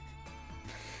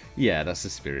 Yeah, that's the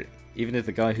spirit. even if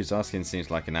the guy who's asking seems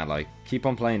like an ally, keep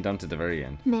on playing dumb to the very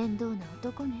end. 面倒な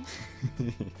男ね。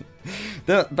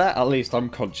That at least I'm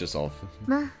conscious of.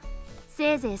 まあ、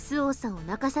せいぜいスオーさんを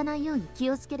泣かさないように気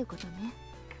をつけることね。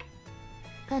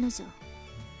彼女、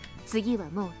次は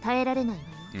もう耐えられないわよ。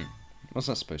What's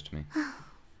that supposed to mean?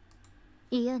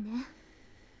 いやね。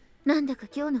なんだか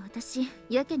今日の私、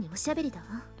やけにおしゃべりだ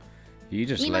わ。You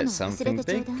just let something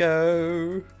big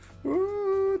go.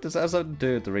 Ooh, does that have something to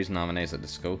do with the reason Amane's at the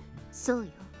school? そう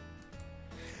よ。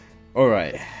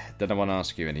Alright, then I want to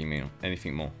ask you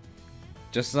anything more.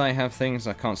 Just as I have things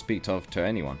I can't speak of to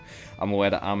anyone, I'm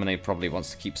aware that Amane probably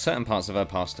wants to keep certain parts of her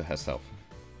past to herself.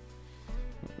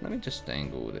 Let me just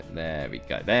angle it. There we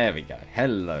go. There we go.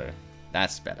 Hello.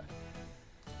 That's better.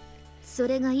 そ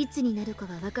れがいつになるか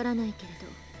はわからないけれ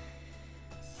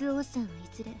ど、スオーさんは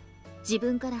いずれ自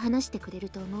分から話してくれる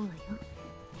と思うわよ。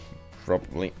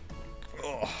Probably.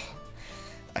 Oh,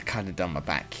 I kind of done my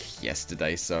back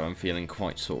yesterday, so I'm feeling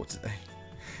quite sore today.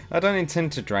 I don't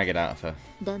intend to drag it out of her.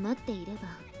 黙っていれば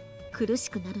苦し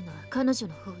くなるのは彼女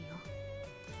の方よ。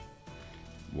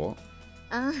What?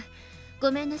 ああ、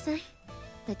ごめんなさい。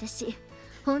私、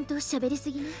本当喋り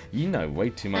すぎね。You know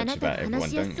way too あ much なた about が everyone, 話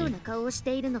しやす don't そう you? な顔をし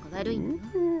ているのが悪いのよ。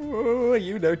Ooh,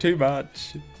 you know too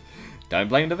much. Don't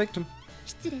blame the victim.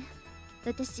 失礼。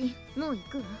私、もう行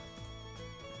くわ。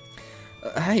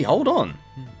Hey, hold on.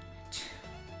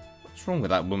 What's wrong with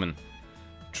that woman?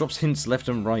 Drops hints left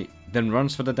and right, then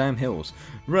runs for the damn hills.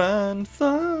 Run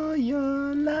for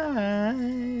your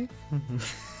life.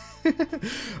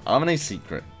 Amane's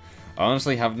secret. I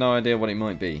honestly have no idea what it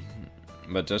might be.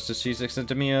 But just as she's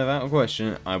accepted me without a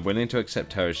question, I'm willing to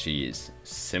accept her as she is.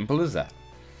 Simple as that.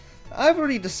 I've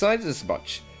already decided as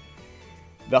much.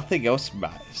 Nothing else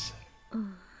matters.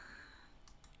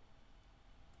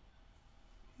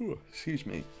 Ooh, excuse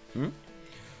me.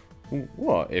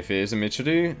 What if it isn't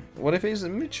Michiru? What if it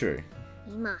isn't Michiru?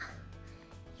 今、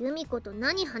ユミコと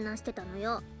何話してたの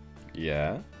よ。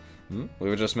Yeah? We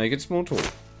were just making small talk.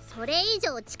 それ以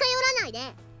上近寄らないで。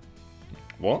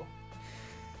What?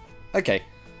 Okay.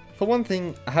 For one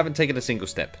thing, I haven't taken a single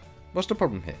step. What's the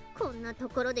problem here? こんなと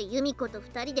ころでユミコと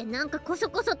二人でなんかこそ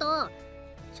こそと。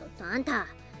ちょっとあんた、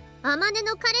アマネ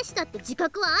の彼氏だって自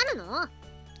覚はあるの？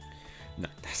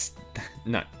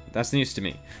 No, that's news to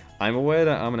me. I'm aware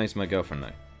that Amane's my girlfriend,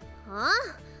 though. はあ？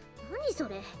何そ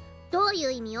れ？どうい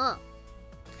う意味よ？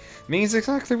 Means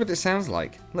exactly what it sounds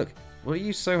like. Look, what are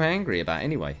you so angry about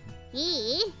anyway?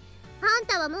 いい？あん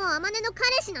たはもうアマネの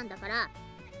彼氏なんだから。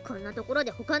こんなところ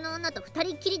で他の女と二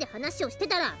人っきりで話をして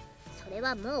たら、それ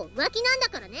はもう浮気なんだ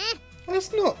からね。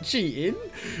That's not cheating.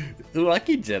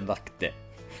 Lucky Jelakte.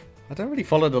 I don't really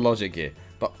follow the logic here,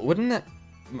 but wouldn't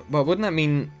that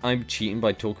mean I'm cheating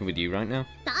by talking with you right now?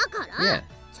 だから、Yeah.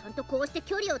 ちゃんとこうして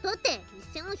距離を取って一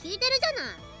線を引いてる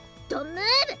じゃない。Don't move!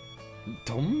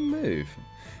 Don't move.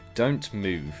 Don't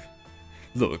move.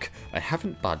 Look, I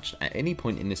haven't budged at any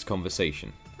point in this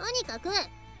conversation. とにかく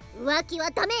浮気は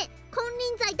ダメ、金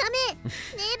輪際ダメ、ネ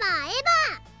バ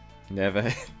ーエバー。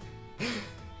 Never.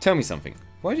 Tell me something.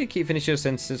 Why do you keep finishing your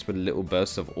sentences with little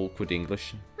bursts of awkward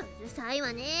English? うるさい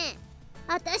わね。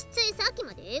私ついさっき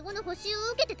まで英語の補習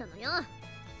を受けてたのよ。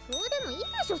どうでもいいで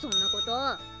しょそんなこと。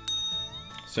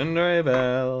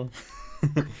Cinderella.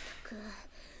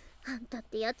 あんたっ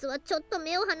てやつはちょっと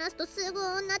目を離すとすぐ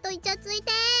女とイチャつい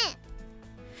て。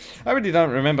I really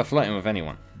don't remember flirting with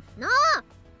anyone. ノー、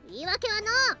言い訳はノ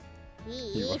ー。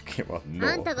いい？ No.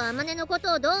 あんたがアマネのこ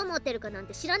とをどう思ってるかなん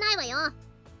て知らないわよ。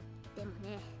でも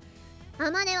ね、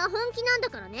アマネは本気なんだ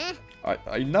からね。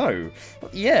I know.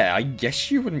 Yeah, I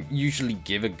guess you wouldn't usually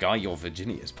give a guy your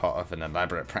virginity as part of an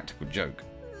elaborate practical joke.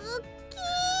 うっきー、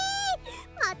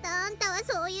またあんたは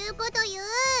そういうこと言う。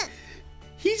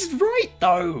He's right,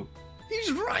 though.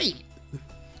 He's right.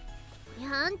 い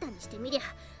や、あんたにしてみりゃ、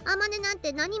アマネなん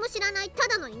て何も知らないた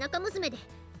だの田舎娘で、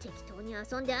適当に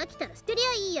遊んで飽きたら捨てり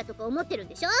ゃいいやとか思ってるん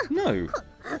でしょ？ No. こ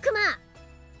の悪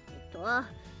魔。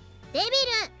デビル。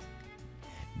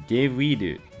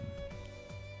David.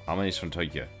 Amane's from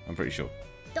Tokyo, I'm pretty sure.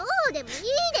 どうでもいい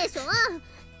でしょ。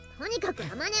とにかく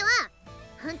アマネは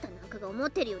あんたなんかが思っ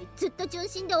てるよりずっと純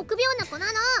真で臆病な子な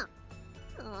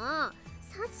の。もう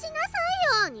察しなさ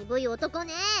いよ、鈍い男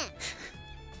ね。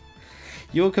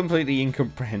You're completely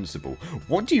incomprehensible.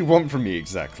 What do you want from me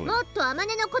exactly? もっとアマ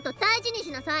ネのこと大事に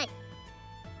しなさい。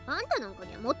あんたなんか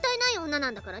にはもったいない女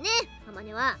なんだからね、アマ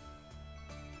ネは。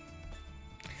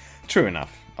True enough.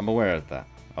 I'm aware of that.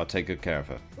 I'll take good care of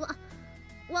her.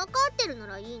 わかってるな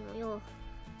らいいのよ。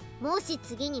もし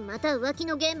次にまた浮気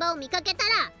の現場を見かけた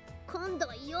ら、今度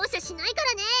は容赦しないか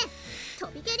らね。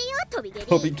飛び蹴りよ、飛び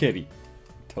蹴り。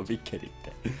 Tobikeri.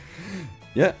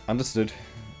 Yeah, understood.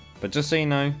 But just so you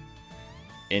know,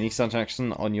 any such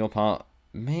action on your part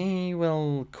may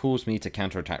well cause me to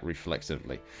counterattack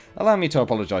reflexively. Allow me to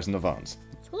apologize in advance.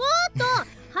 ちょっと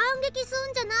反撃す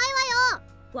んじゃないわよ。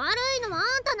悪いのは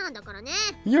あんたなんだからね。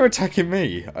 You're attacking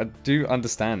me. I do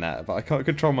understand that, but I can't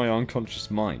control my unconscious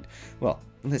mind. Well,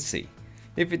 let's see.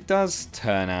 If it does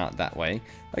turn out that way,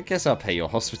 I guess I'll pay your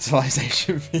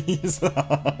hospitalization fees. も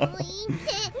ういいって。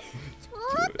ちょ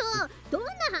っとどん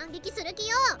な反撃する気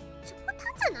よ。冗談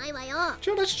じゃないわよ。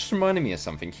 Joe, that's just reminding me of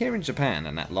something. Here in Japan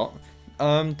and that lot,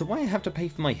 the way I have to pay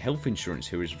for my health insurance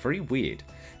here is very weird.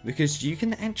 Because you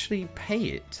can actually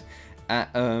pay it at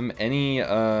any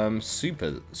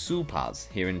supers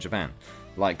here in Japan.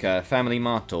 Like Family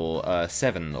Mart or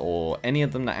Seven or any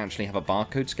of them that actually have a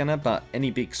barcode scanner, but any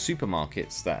big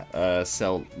supermarkets that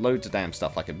sell loads of damn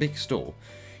stuff like a big store,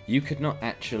 you could not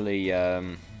actually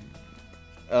buy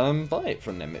it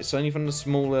from them. It's only from the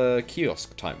smaller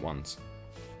kiosk type ones.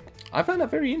 I found that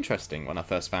very interesting when I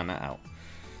first found that out.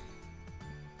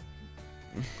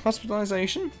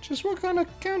 Hospitalization? Just what kind of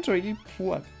counter are you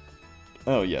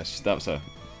Oh yes, that was her.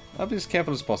 I'll be as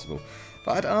careful as possible.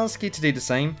 But I'd ask you to do the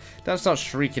same. Don't start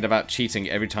shrieking about cheating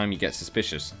every time you get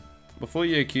suspicious. Before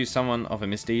you accuse someone of a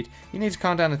misdeed, you need to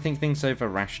calm down and think things over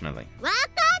rationally. わか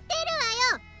って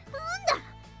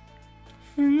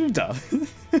るわよ。Funda!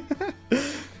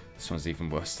 This one's even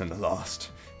worse than the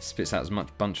last. Spits out as much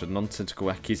bunch of nonsensical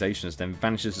accusations, then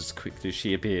vanishes as quickly as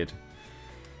she appeared.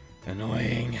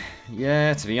 Annoying.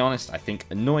 Yeah, to be honest, I think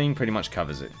annoying pretty much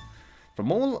covers it.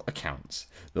 From all accounts,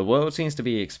 the world seems to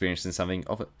be experiencing something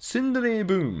of a tsundere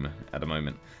boom at the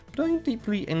moment. But I'm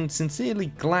deeply and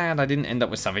sincerely glad I didn't end up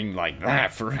with something like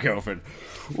that for a girlfriend.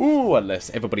 Ooh,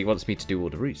 unless everybody wants me to do all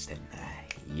the routes, then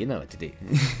you know what to do.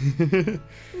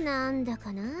 なんだ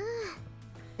かな。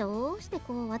どうして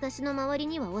こう私の周り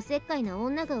にはおせっかいな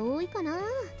女が多いかな。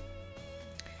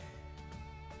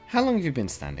 How long have you been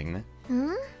standing there?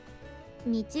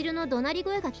 みちるの怒鳴り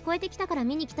声が聞こえてきたから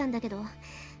見に来たんだけど、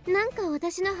なんか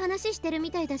私の話してる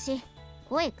みたいだし、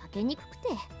声かけにくくて。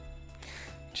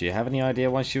Do you have any idea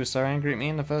why she was so angry at me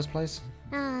in the first place?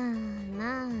 ああ、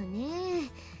まあ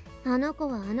ね。あの子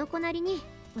はあの子なりに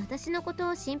私のこと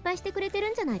を心配してくれて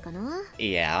るんじゃないかな。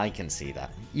Yeah, I can see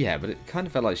that. Yeah, but it kind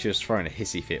of felt like she was throwing a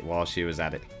hissy fit while she was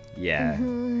at it. Yeah.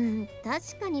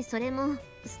 確かにそれも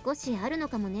少しあるの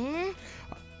かもね。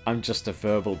I'm just a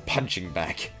verbal punching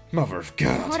bag. Mother of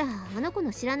God. ほら、あの子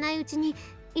の知らないうちに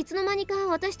いつの間にか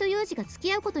私とユージが付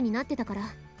き合うことになってたから、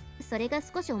それが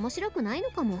少し面白くないの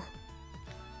かも。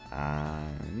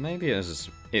Maybe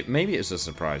it's a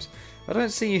surprise. I don't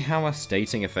see how us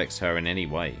dating affects her in any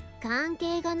way. 関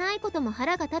係がないことも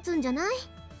腹が立つんじゃない？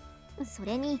そ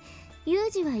れに、ユー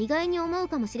ジは意外に思う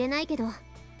かもしれないけど、あ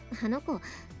の子、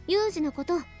ユージのこ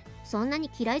とそんな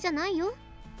に嫌いじゃないよ。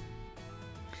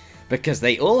Because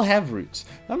they all have roots.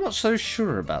 I'm not so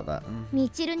sure about that. み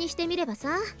ちるにしてみれば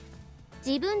さ、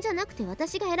自分じゃなくて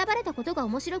私が選ばれたことが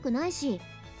面白くないし、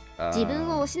自分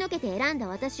を押しのけて選んだ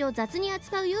私を雑に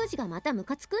扱うユージがまたム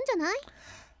カつくんじゃない？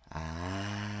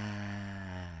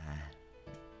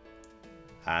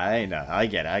 I know, I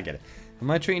get it. Am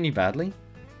I treating you badly?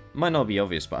 Might not be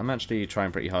obvious, but I'm actually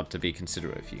trying pretty hard to be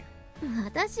considerate of you.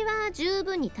 私は十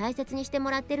分に大切にして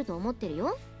もらってると思ってる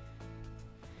よ。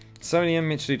Sonia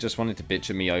Mitchell just wanted to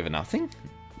bitch at me over nothing?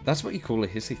 That's what you call a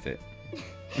hissy fit.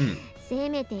 せ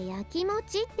めて焼きも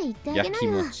ちって言ってあげな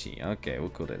よ。 Yakimochi. Okay, we'll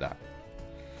call it that.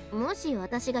 もし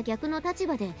私が逆の立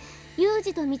場でユー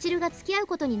ジとミチルが付き合う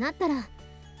ことになったら、やっ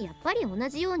ぱり同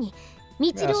じように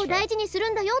ミチルを大事にす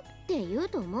るんだよって言う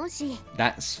と思うし。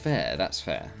 That's fair, that's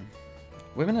fair.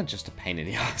 Women are just a pain in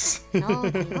the ass. そ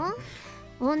うだよ。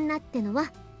女っての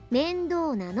は面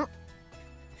倒なの。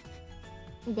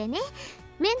でね、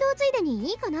面倒ついでに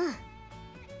いいかな。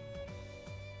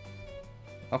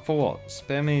For what?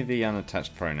 Spare me the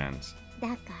unattached pronouns.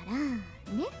 だから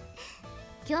ね、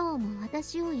今日も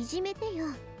私をいじめてよ。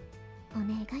お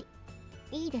願い。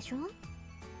いいでしょ？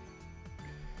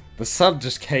 The sun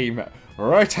just came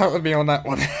right out of me on that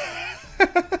one.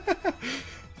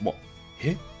 What?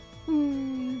 Here?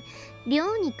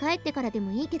 寮に帰ってからで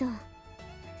もいいけど。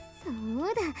そう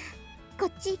だ、こ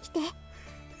っち来て。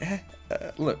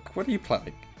Look, what are you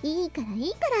planning? いいからい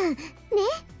いからね。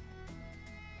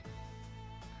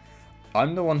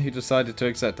I'm the one who decided to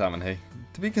accept Amane.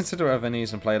 To be considerate of her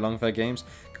needs and play along with her games,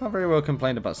 can't very well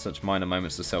complain about such minor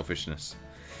moments of selfishness.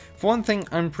 For one thing,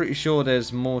 I'm pretty sure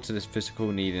there's more to this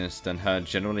physical neediness than her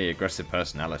generally aggressive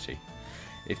personality.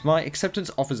 If my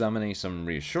acceptance offers Amane some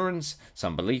reassurance,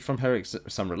 some relief from her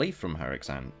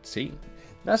anxiety,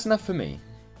 that's enough for me.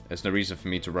 There's no reason for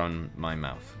me to run my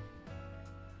mouth.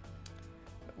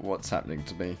 What's happening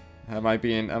to me? Am I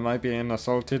being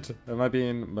assaulted? Am I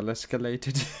being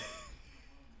molesculated?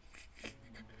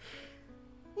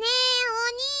 ねえお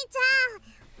兄ち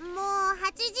ゃん、もう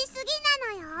8時過ぎ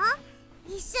なのよ。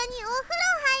一緒にお風呂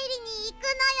入りに行くの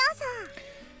よさ。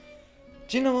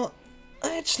 Do you know what?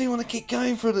 I actually want to keep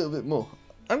going for a little bit more.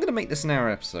 I'm going to make this an hour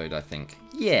episode, I think.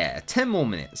 Yeah, 10 more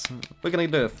minutes. We're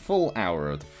going to do a full hour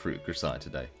of the Fruit Grisaia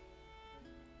today.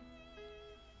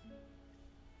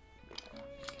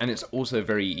 And it's also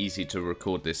very easy to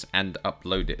record this and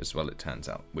upload it as well, it turns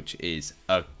out, which is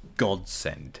a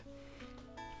godsend.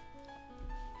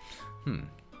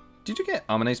 Did you get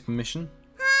Amane's permission?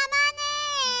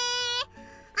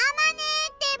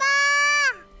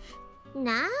 Amane!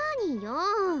 なーによ、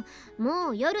も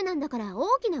う夜なんだから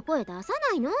大きな声出さ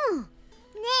ないの。ねえ、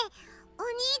お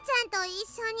兄ちゃんと一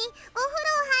緒にお風呂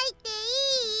入って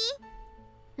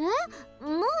いい？え、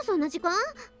もうそんな時間？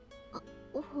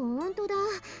ほんとだ。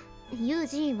ユー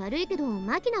ジ、悪いけど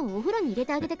マキナをお風呂に入れ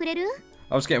てあげてくれる？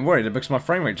 I was getting worried because my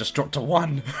frame rate just dropped to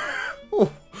 1.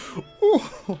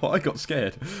 I got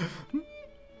scared.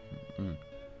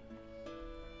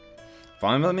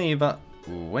 Fine with me, but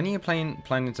when are you planning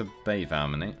to bathe,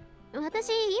 Amane?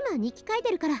 私、今日記書いて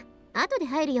るから、後で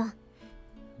入るよ。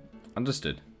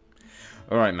Understood.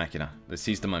 Alright, Makina, let's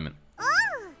seize the moment.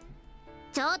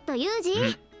 ちょっとユー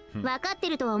ジ、分かって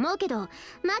るとは思うけど、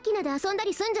マキナで遊んだ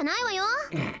りすんじゃないわよ。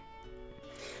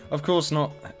Of course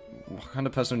not. What kind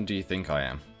of person do you think I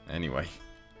am? Anyway.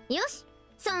 よし、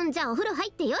そんじゃお風呂入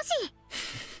ってよし。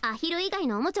アヒル以外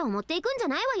のおもちゃを持っていくんじゃ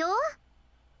ないわよ。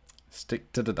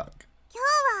Stick to the duck. 今日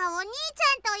はお兄ち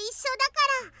ゃんと一緒だ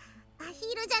から、アヒ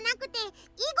ルじゃなくて囲碁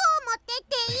を持ってっ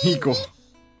ていい？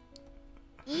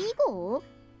囲碁？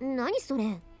何それ？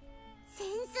潜水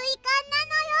艦な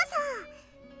のよさ。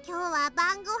今日は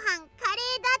晩ご飯カレ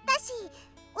ーだったし、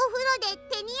お風呂で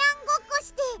テニアンごっこ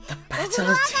して、 The お風 Battle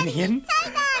呂 of 上がり Tinian? サ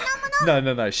イダー飲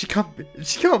むの。 No, she can't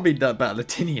be that Battle of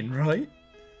Tinian, right?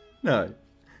 No.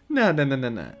 No. Oh my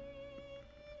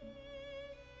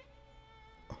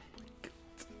god.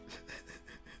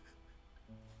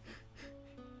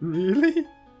 Really?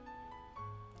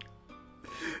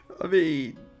 I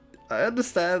mean, I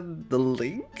understand the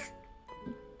link,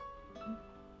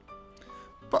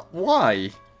 but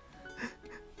why?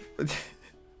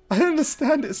 I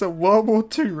understand it's a World War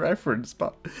II reference,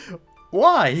 but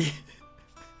why?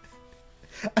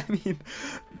 I mean,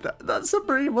 that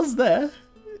submarine was there.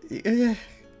 Yeah.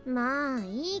 まあ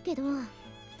いいけど、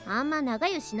あんま長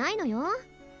湯しないのよ。わーっ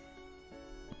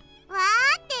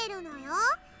てるのよ。ほんじ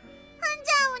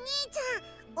ゃお兄ちゃん、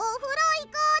お風呂行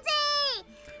こうぜ。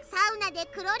サウナで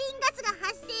クロリンガスが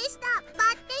発生したバ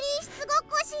ッテリー室ごっ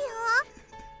こしよう。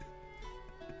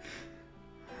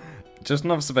 Just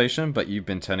an observation, but you've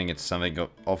been turning into something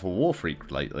of a war freak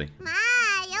lately. まあ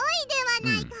良いで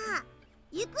はないか。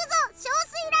行くぞ、小水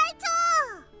雷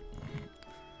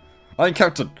鳥。 Hi,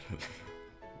 Captain.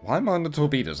 Why am I on the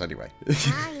torpedoes anyway?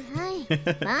 はいはい、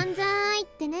万歳っ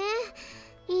てね。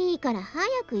いいから早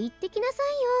く行ってきなさ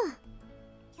いよ。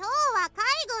今日は海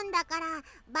軍だから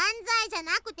万歳じゃ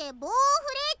なくて棒を振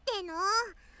れっての。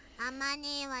あま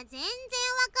ねえは全然わ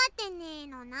かってねえ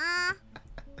のな。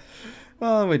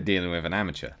 Well, we're dealing with an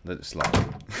amateur. Let it slide.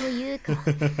 というか、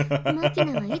マキ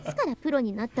ナはいつからプロ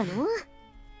になったの？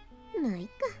まあいい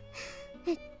か。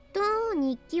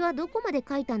日記はどこまで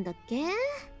書いたんだっけ？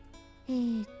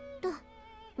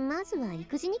まずは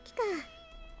育児日記か。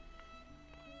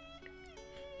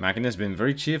Makina's been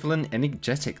very cheerful and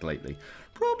energetic lately,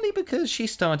 probably because she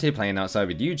started playing outside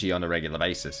with Yuji on a regular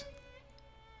basis.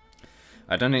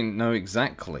 I don't know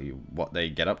exactly what they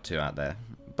get up to out there,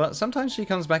 but sometimes she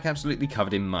comes back absolutely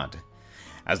covered in mud.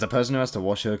 As the person who has to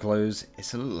wash her clothes,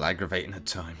 it's a little aggravating at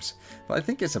times, but I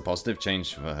think it's a positive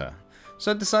change for her,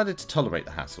 so I decided to tolerate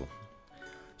the hassle.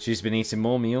 She's been eating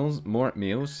more at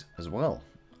meals as well.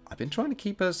 I've been trying to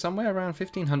keep her somewhere around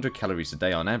 1500 calories a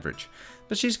day on average,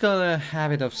 but she's got a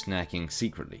habit of snacking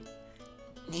secretly.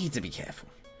 Need to be careful.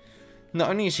 Not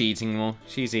only is she eating more,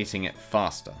 she's eating it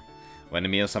faster. When a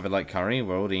meal's something like curry,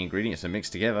 where all the ingredients are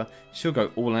mixed together, she'll go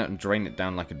all out and drain it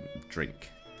down like a drink.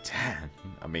 Damn,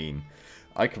 I mean,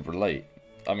 I can relate.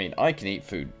 I mean, I can eat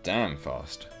food damn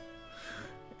fast.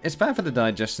 It's bad for the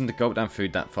digestion to gulp down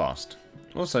food that fast.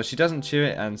 Also, she doesn't chew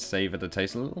it and savour the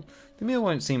taste a little. The meal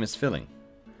won't seem as filling.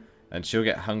 And she'll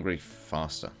get hungry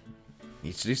faster.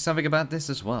 Need to do something about this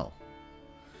as well.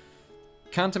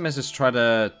 Countermeasures try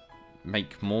to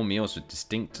make more meals with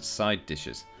distinct side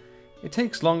dishes. It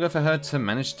takes longer for her to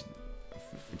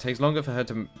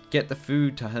get the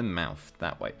food to her mouth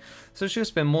that way, so she'll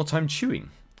spend more time chewing.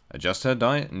 Adjust her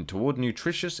diet and toward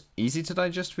nutritious, easy to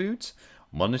digest foods.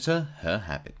 Monitor her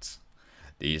habits.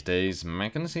 These days,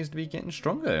 Makina seems to be getting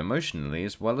stronger emotionally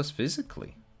as well as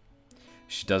physically.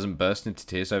 She doesn't burst into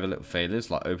tears over little failures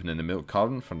like opening a milk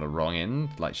carton from the wrong end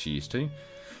like she used to.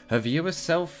 Her view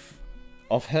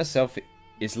of herself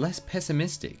is less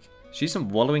pessimistic. She isn't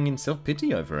wallowing in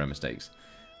self-pity over her mistakes.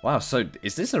 Wow, so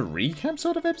is this a recap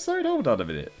sort of episode? Hold on a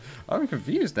minute. I'm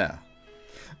confused now.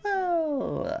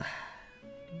 Well,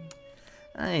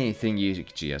 I think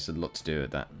Yuusha has a lot to do with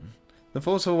that. The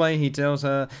forceful way he tells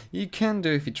her, you can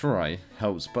do if you try,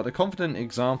 helps, but the confident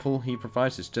example he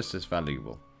provides is just as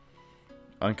valuable.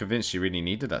 I'm convinced she really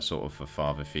needed that sort of a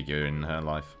father figure in her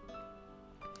life.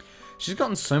 She's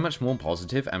gotten so much more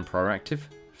positive and proactive,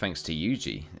 thanks to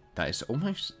Yuji, that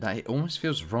it almost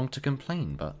feels wrong to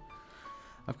complain, but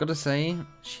I've got to say,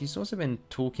 she's also been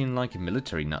talking like a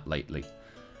military nut lately.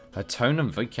 Her tone and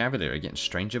vocabulary are getting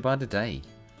stranger by the day.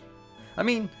 I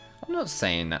mean, I'm not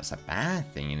saying that's a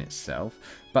bad thing in itself,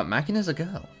 but Makina's a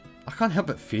girl. I can't help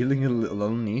but feeling a little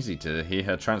uneasy to hear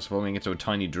her transforming into a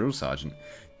tiny drill sergeant.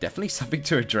 Definitely something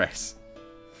to address.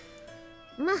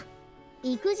 Oh,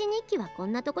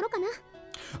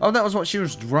 that was what she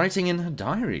was writing in her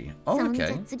diary. Oh,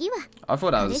 okay. I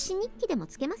thought that was...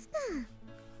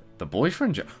 The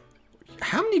boyfriend journal.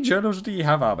 How many journals do you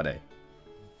have, Amane?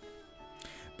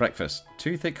 Breakfast.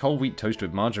 2 thick whole wheat toast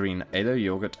with margarine, Edo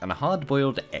yogurt, and a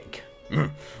hard-boiled egg.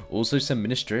 Also some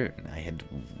minestrone I had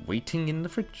waiting in the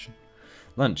fridge.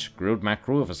 Lunch. Grilled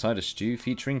mackerel with a side of stew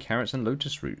featuring carrots and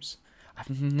lotus roots.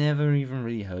 I've never even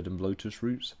really heard of lotus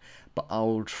roots, but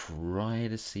I'll try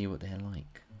to see what they're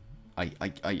like. I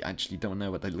actually don't know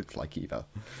what they look like either.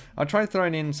 I tried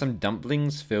throwing in some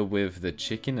dumplings filled with the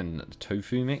chicken and the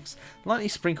tofu mix, lightly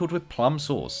sprinkled with plum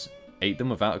sauce. Ate them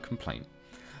without a complaint.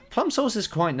 Plum sauce is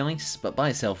quite nice, but by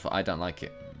itself, I don't like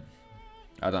it.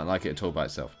 I don't like it at all by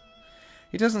itself.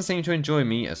 He doesn't seem to enjoy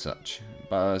meat as such,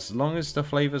 but as long as the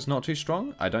flavour's not too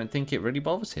strong, I don't think it really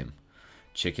bothers him.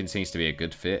 Chicken seems to be a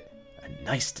good fit. A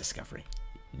nice discovery.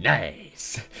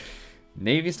 Nice!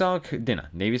 Navy-style dinner.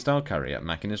 Navy-style curry at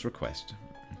Makina's request.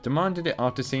 Demanded it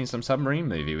after seeing some submarine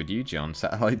movie with Yuji on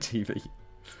satellite TV.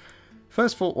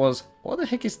 First thought was, what the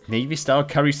heck is Navy-style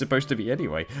curry supposed to be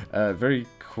anyway? Very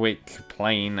quick,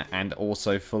 plain, and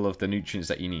also full of the nutrients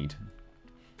that you need.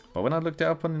 But when I looked it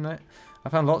up on the net, I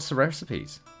found lots of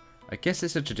recipes. I guess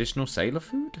it's a traditional sailor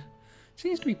food?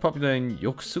 Seems to be popular in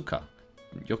Yokosuka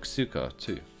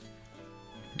too.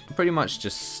 Pretty much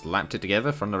just slapped it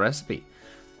together from the recipe.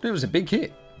 It was a big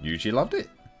hit. Yuji loved it.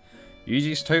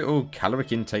 Yuji's total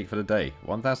caloric intake for the day,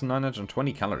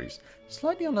 1,920 calories.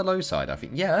 Slightly on the low side, I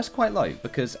think. Yeah, that's quite low,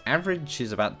 because average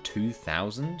is about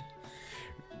 2,000.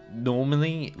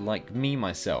 Normally, like me,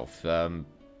 myself,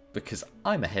 because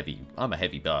I'm a heavy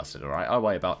bastard, alright? I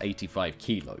weigh about 85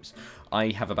 kilos. I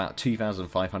have about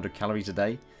 2,500 calories a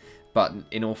day. But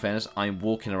in all fairness, I'm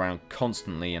walking around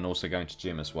constantly and also going to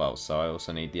gym as well. So I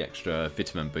also need the extra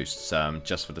vitamin boosts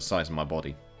just for the size of my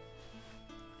body.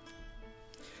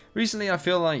 Recently, I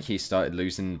feel like he started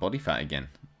losing body fat again.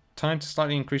 Time to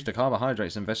slightly increase the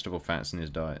carbohydrates and vegetable fats in his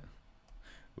diet.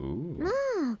 Ooh.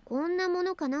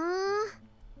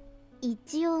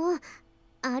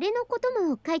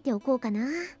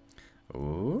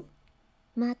 Ooh.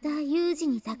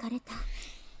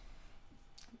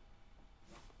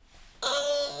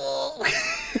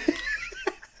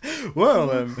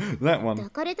 Well, that one.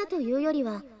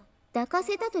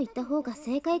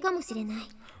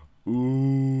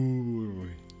 Ooh,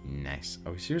 nice.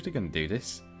 Are we seriously gonna do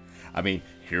this? I mean,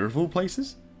 here of all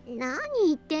places?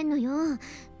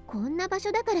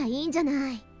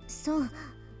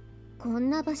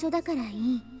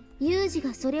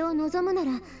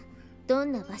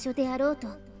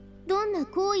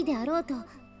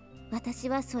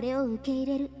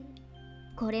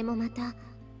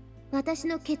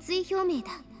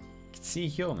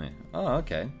 Oh,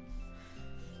 okay.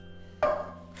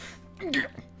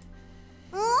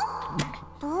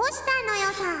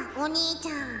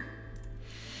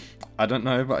 I don't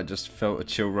know, but I just felt a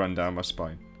chill run down my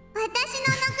spine.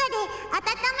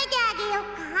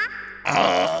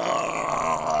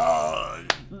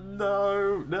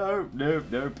 No.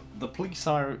 The police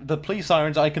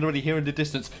sirens I can already hear in the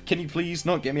distance. Can you please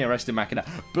not get me arrested, Makina?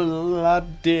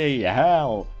 Bloody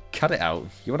hell. Cut it out.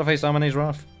 You want to face Amane's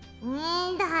wrath?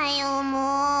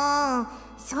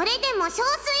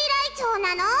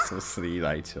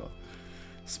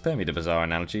 Spare me the bizarre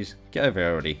analogies. Get over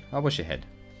here already. I'll wash your head.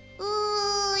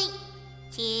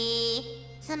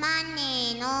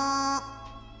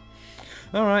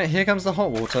 Alright, here comes the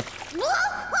hot water.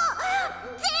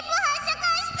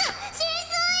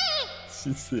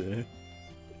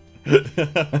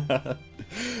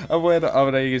 aware that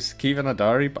Amane is keeping a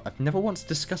diary, but I've never once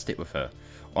discussed it with her.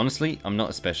 Honestly, I'm not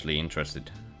especially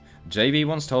interested. JB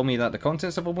once told me that the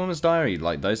contents of a woman's diary,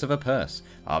 like those of a purse,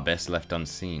 are best left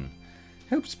unseen.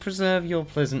 Helps preserve your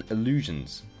pleasant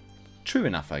illusions. True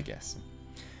enough, I guess.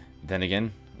 Then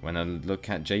again, when I look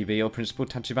at JB or Principal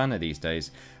Tachibana these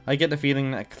days, I get the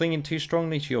feeling that clinging too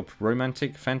strongly to your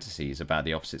romantic fantasies about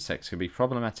the opposite sex can be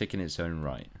problematic in its own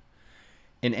right.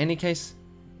 In any case,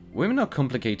 women are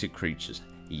complicated creatures.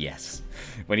 Yes.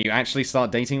 When you actually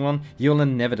start dating one, you'll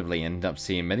inevitably end up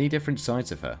seeing many different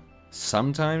sides of her.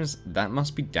 Sometimes that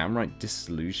must be downright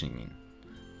disillusioning.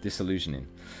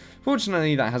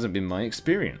 Fortunately, that hasn't been my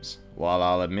experience. While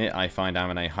I'll admit I find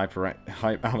Amane's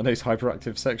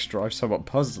hyperactive sex drive somewhat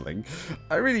puzzling,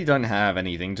 I really don't have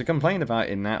anything to complain about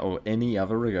in that or any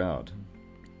other regard.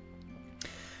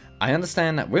 I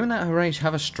understand that women at her age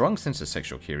have a strong sense of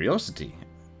sexual curiosity,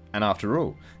 and after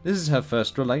all, this is her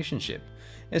first relationship.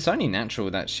 It's only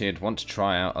natural that she'd want to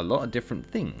try out a lot of different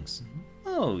things.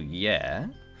 Oh yeah.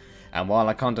 And while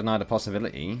I can't deny the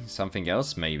possibility something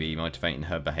else may be motivating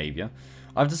her behaviour,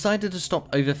 I've decided to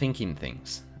stop overthinking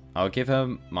things. I'll give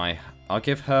her my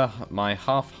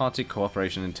half-hearted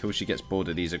cooperation until she gets bored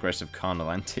of these aggressive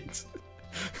carnal antics.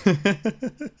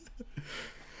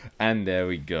 And there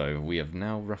we go. We have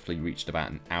now roughly reached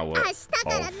about an hour of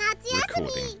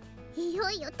recording.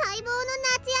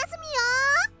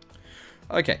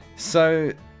 Okay,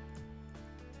 so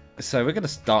we're gonna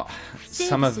start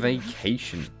summer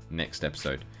vacation next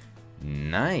episode.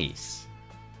 Nice.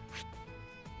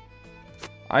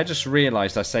 I just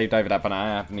realised I saved over that, but I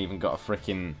haven't even got a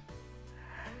freaking.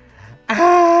 No!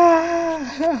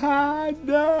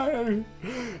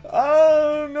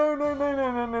 Oh no!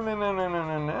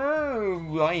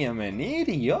 I am an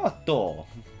idiot.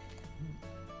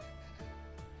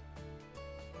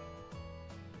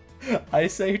 I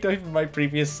saved over my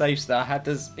previous saves that I had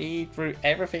to speed through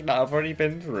everything that I've already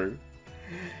been through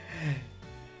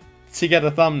to get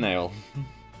a thumbnail.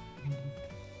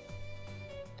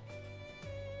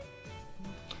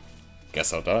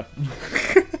 Guess I'll die.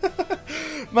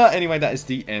 But anyway, that is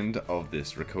the end of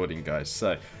this recording, guys.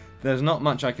 So there's not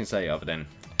much I can say other than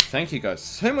thank you guys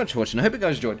so much for watching. I hope you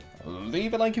guys enjoyed.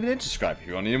 Leave a like if you did, subscribe if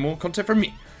you want any more content from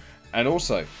me. And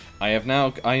also, I have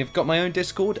got my own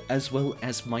Discord as well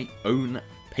as my own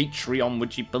Patreon,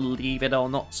 would you believe it or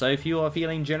not? So if you are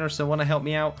feeling generous and want to help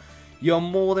me out, you're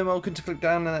more than welcome to click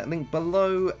down on that link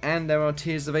below, and there are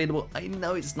tiers available. I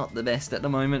know it's not the best at the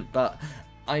moment, but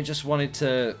I just wanted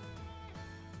to,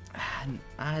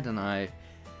 I don't know.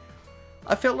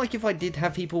 I felt like if I did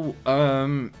have people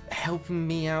helping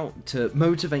me out to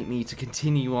motivate me to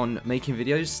continue on making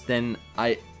videos, then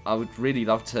I would really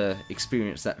love to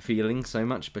experience that feeling so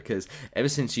much, because ever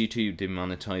since YouTube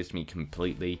demonetized me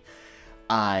completely,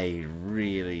 I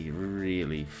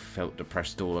really felt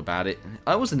depressed all about it.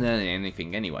 I wasn't earning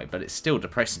anything anyway, but it's still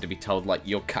depressing to be told like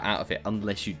you're cut out of it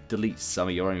unless you delete some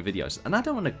of your own videos. And I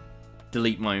don't want to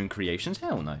delete my own creations,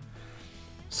 hell no.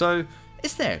 So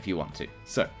it's there if you want to.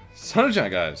 So,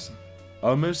 Sana-chan guys,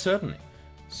 I'll most certainly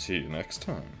see you next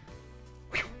time.